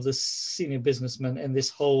was one of the senior businessmen in this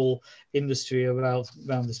whole industry around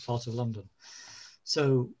this part of London.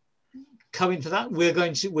 So coming to that,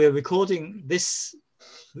 we're recording this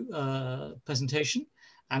presentation,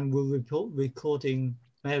 and we're recording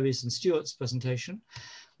Mary's and Stuart's presentation.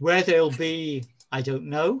 Where they'll be, I don't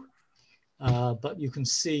know, but you can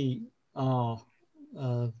see our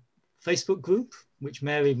Facebook group, which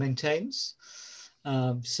Mary maintains.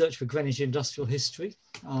 Search for Greenwich Industrial History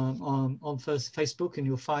on Facebook and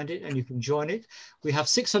you'll find it and you can join it. We have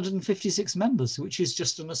 656 members, which is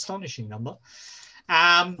just an astonishing number.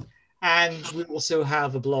 And we also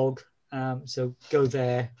have a blog, so go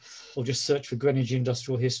there or just search for Greenwich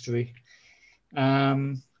Industrial History.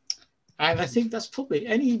 And I think that's probably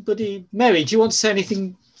anybody. Mary, do you want to say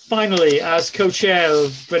anything finally as co-chair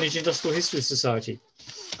of Greenwich Industrial History Society?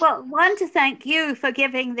 Well, one, to thank you for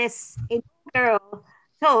giving this inaugural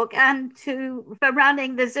talk and for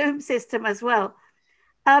running the Zoom system as well.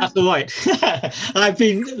 That's all right. I've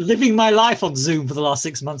been living my life on Zoom for the last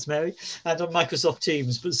 6 months, Mary, and on Microsoft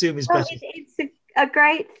Teams, but Zoom is better. It's a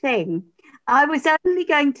great thing. I was only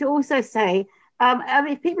going to also say,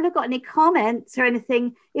 if people have got any comments or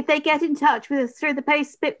anything, if they get in touch with us through the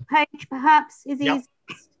Facebook page, perhaps is easiest,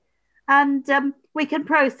 and we can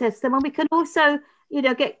process them, and we can also,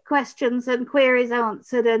 get questions and queries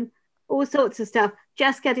answered and all sorts of stuff.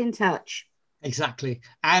 Just get in touch. Exactly,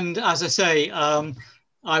 and as I say,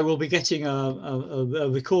 I will be getting a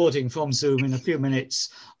recording from Zoom in a few minutes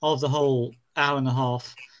of the whole hour and a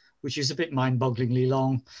half, which is a bit mind-bogglingly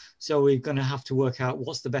long. So we're going to have to work out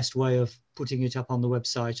what's the best way of putting it up on the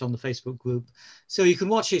website, on the Facebook group. So you can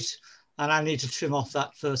watch it, and I need to trim off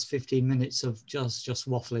that first 15 minutes of just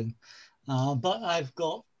waffling. But I've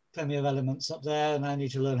got plenty of elements up there, and I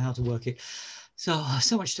need to learn how to work it. So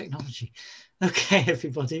much technology. Okay,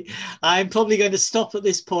 everybody. I'm probably going to stop at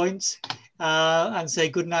this point and say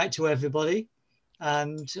good night to everybody.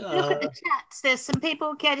 And look at the chats. There's some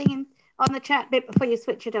people getting in on the chat bit before you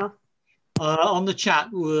switch it off. On the chat,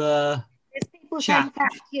 there's people saying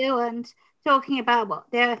thank you and talking about what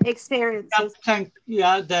their experiences.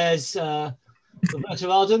 There's Roberta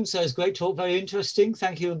Ardham says, great talk, very interesting.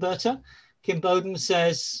 Thank you, Roberta. Kim Bowden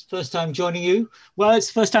says, first time joining you. Well, it's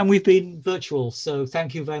the first time we've been virtual, so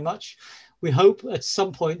thank you very much. we hope at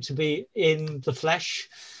some point to be in the flesh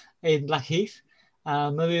in Blackheath.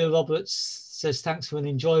 Maria Roberts says, thanks for an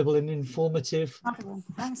enjoyable and informative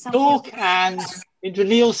talk. And Indra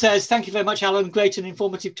Neil says, thank you very much, Alan. Great and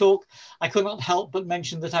informative talk. I could not help but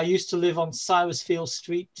mention that I used to live on Cyrusfield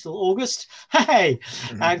Street till August. Hey!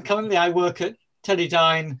 And currently I work at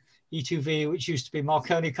Teledyne E2V, which used to be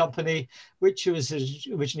Marconi Company, which was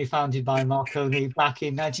originally founded by Marconi back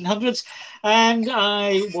in 1900s. And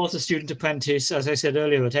I was a student apprentice, as I said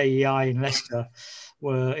earlier, at AEI in Leicester,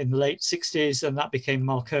 were in the late 60s, and that became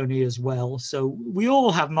Marconi as well. So we all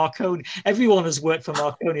have Marconi. Everyone has worked for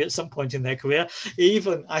Marconi at some point in their career.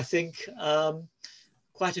 Even, I think,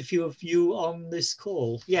 quite a few of you on this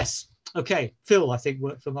call. Yes. Okay. Phil, I think,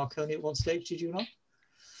 worked for Marconi at one stage. Did you not?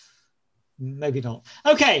 Maybe not.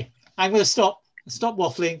 Okay. I'm going to stop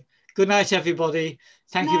waffling. Good night, everybody.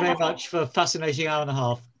 Thank you very much for a fascinating hour and a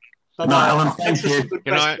half. Bye-bye. Alan, thank you. Good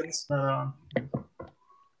night.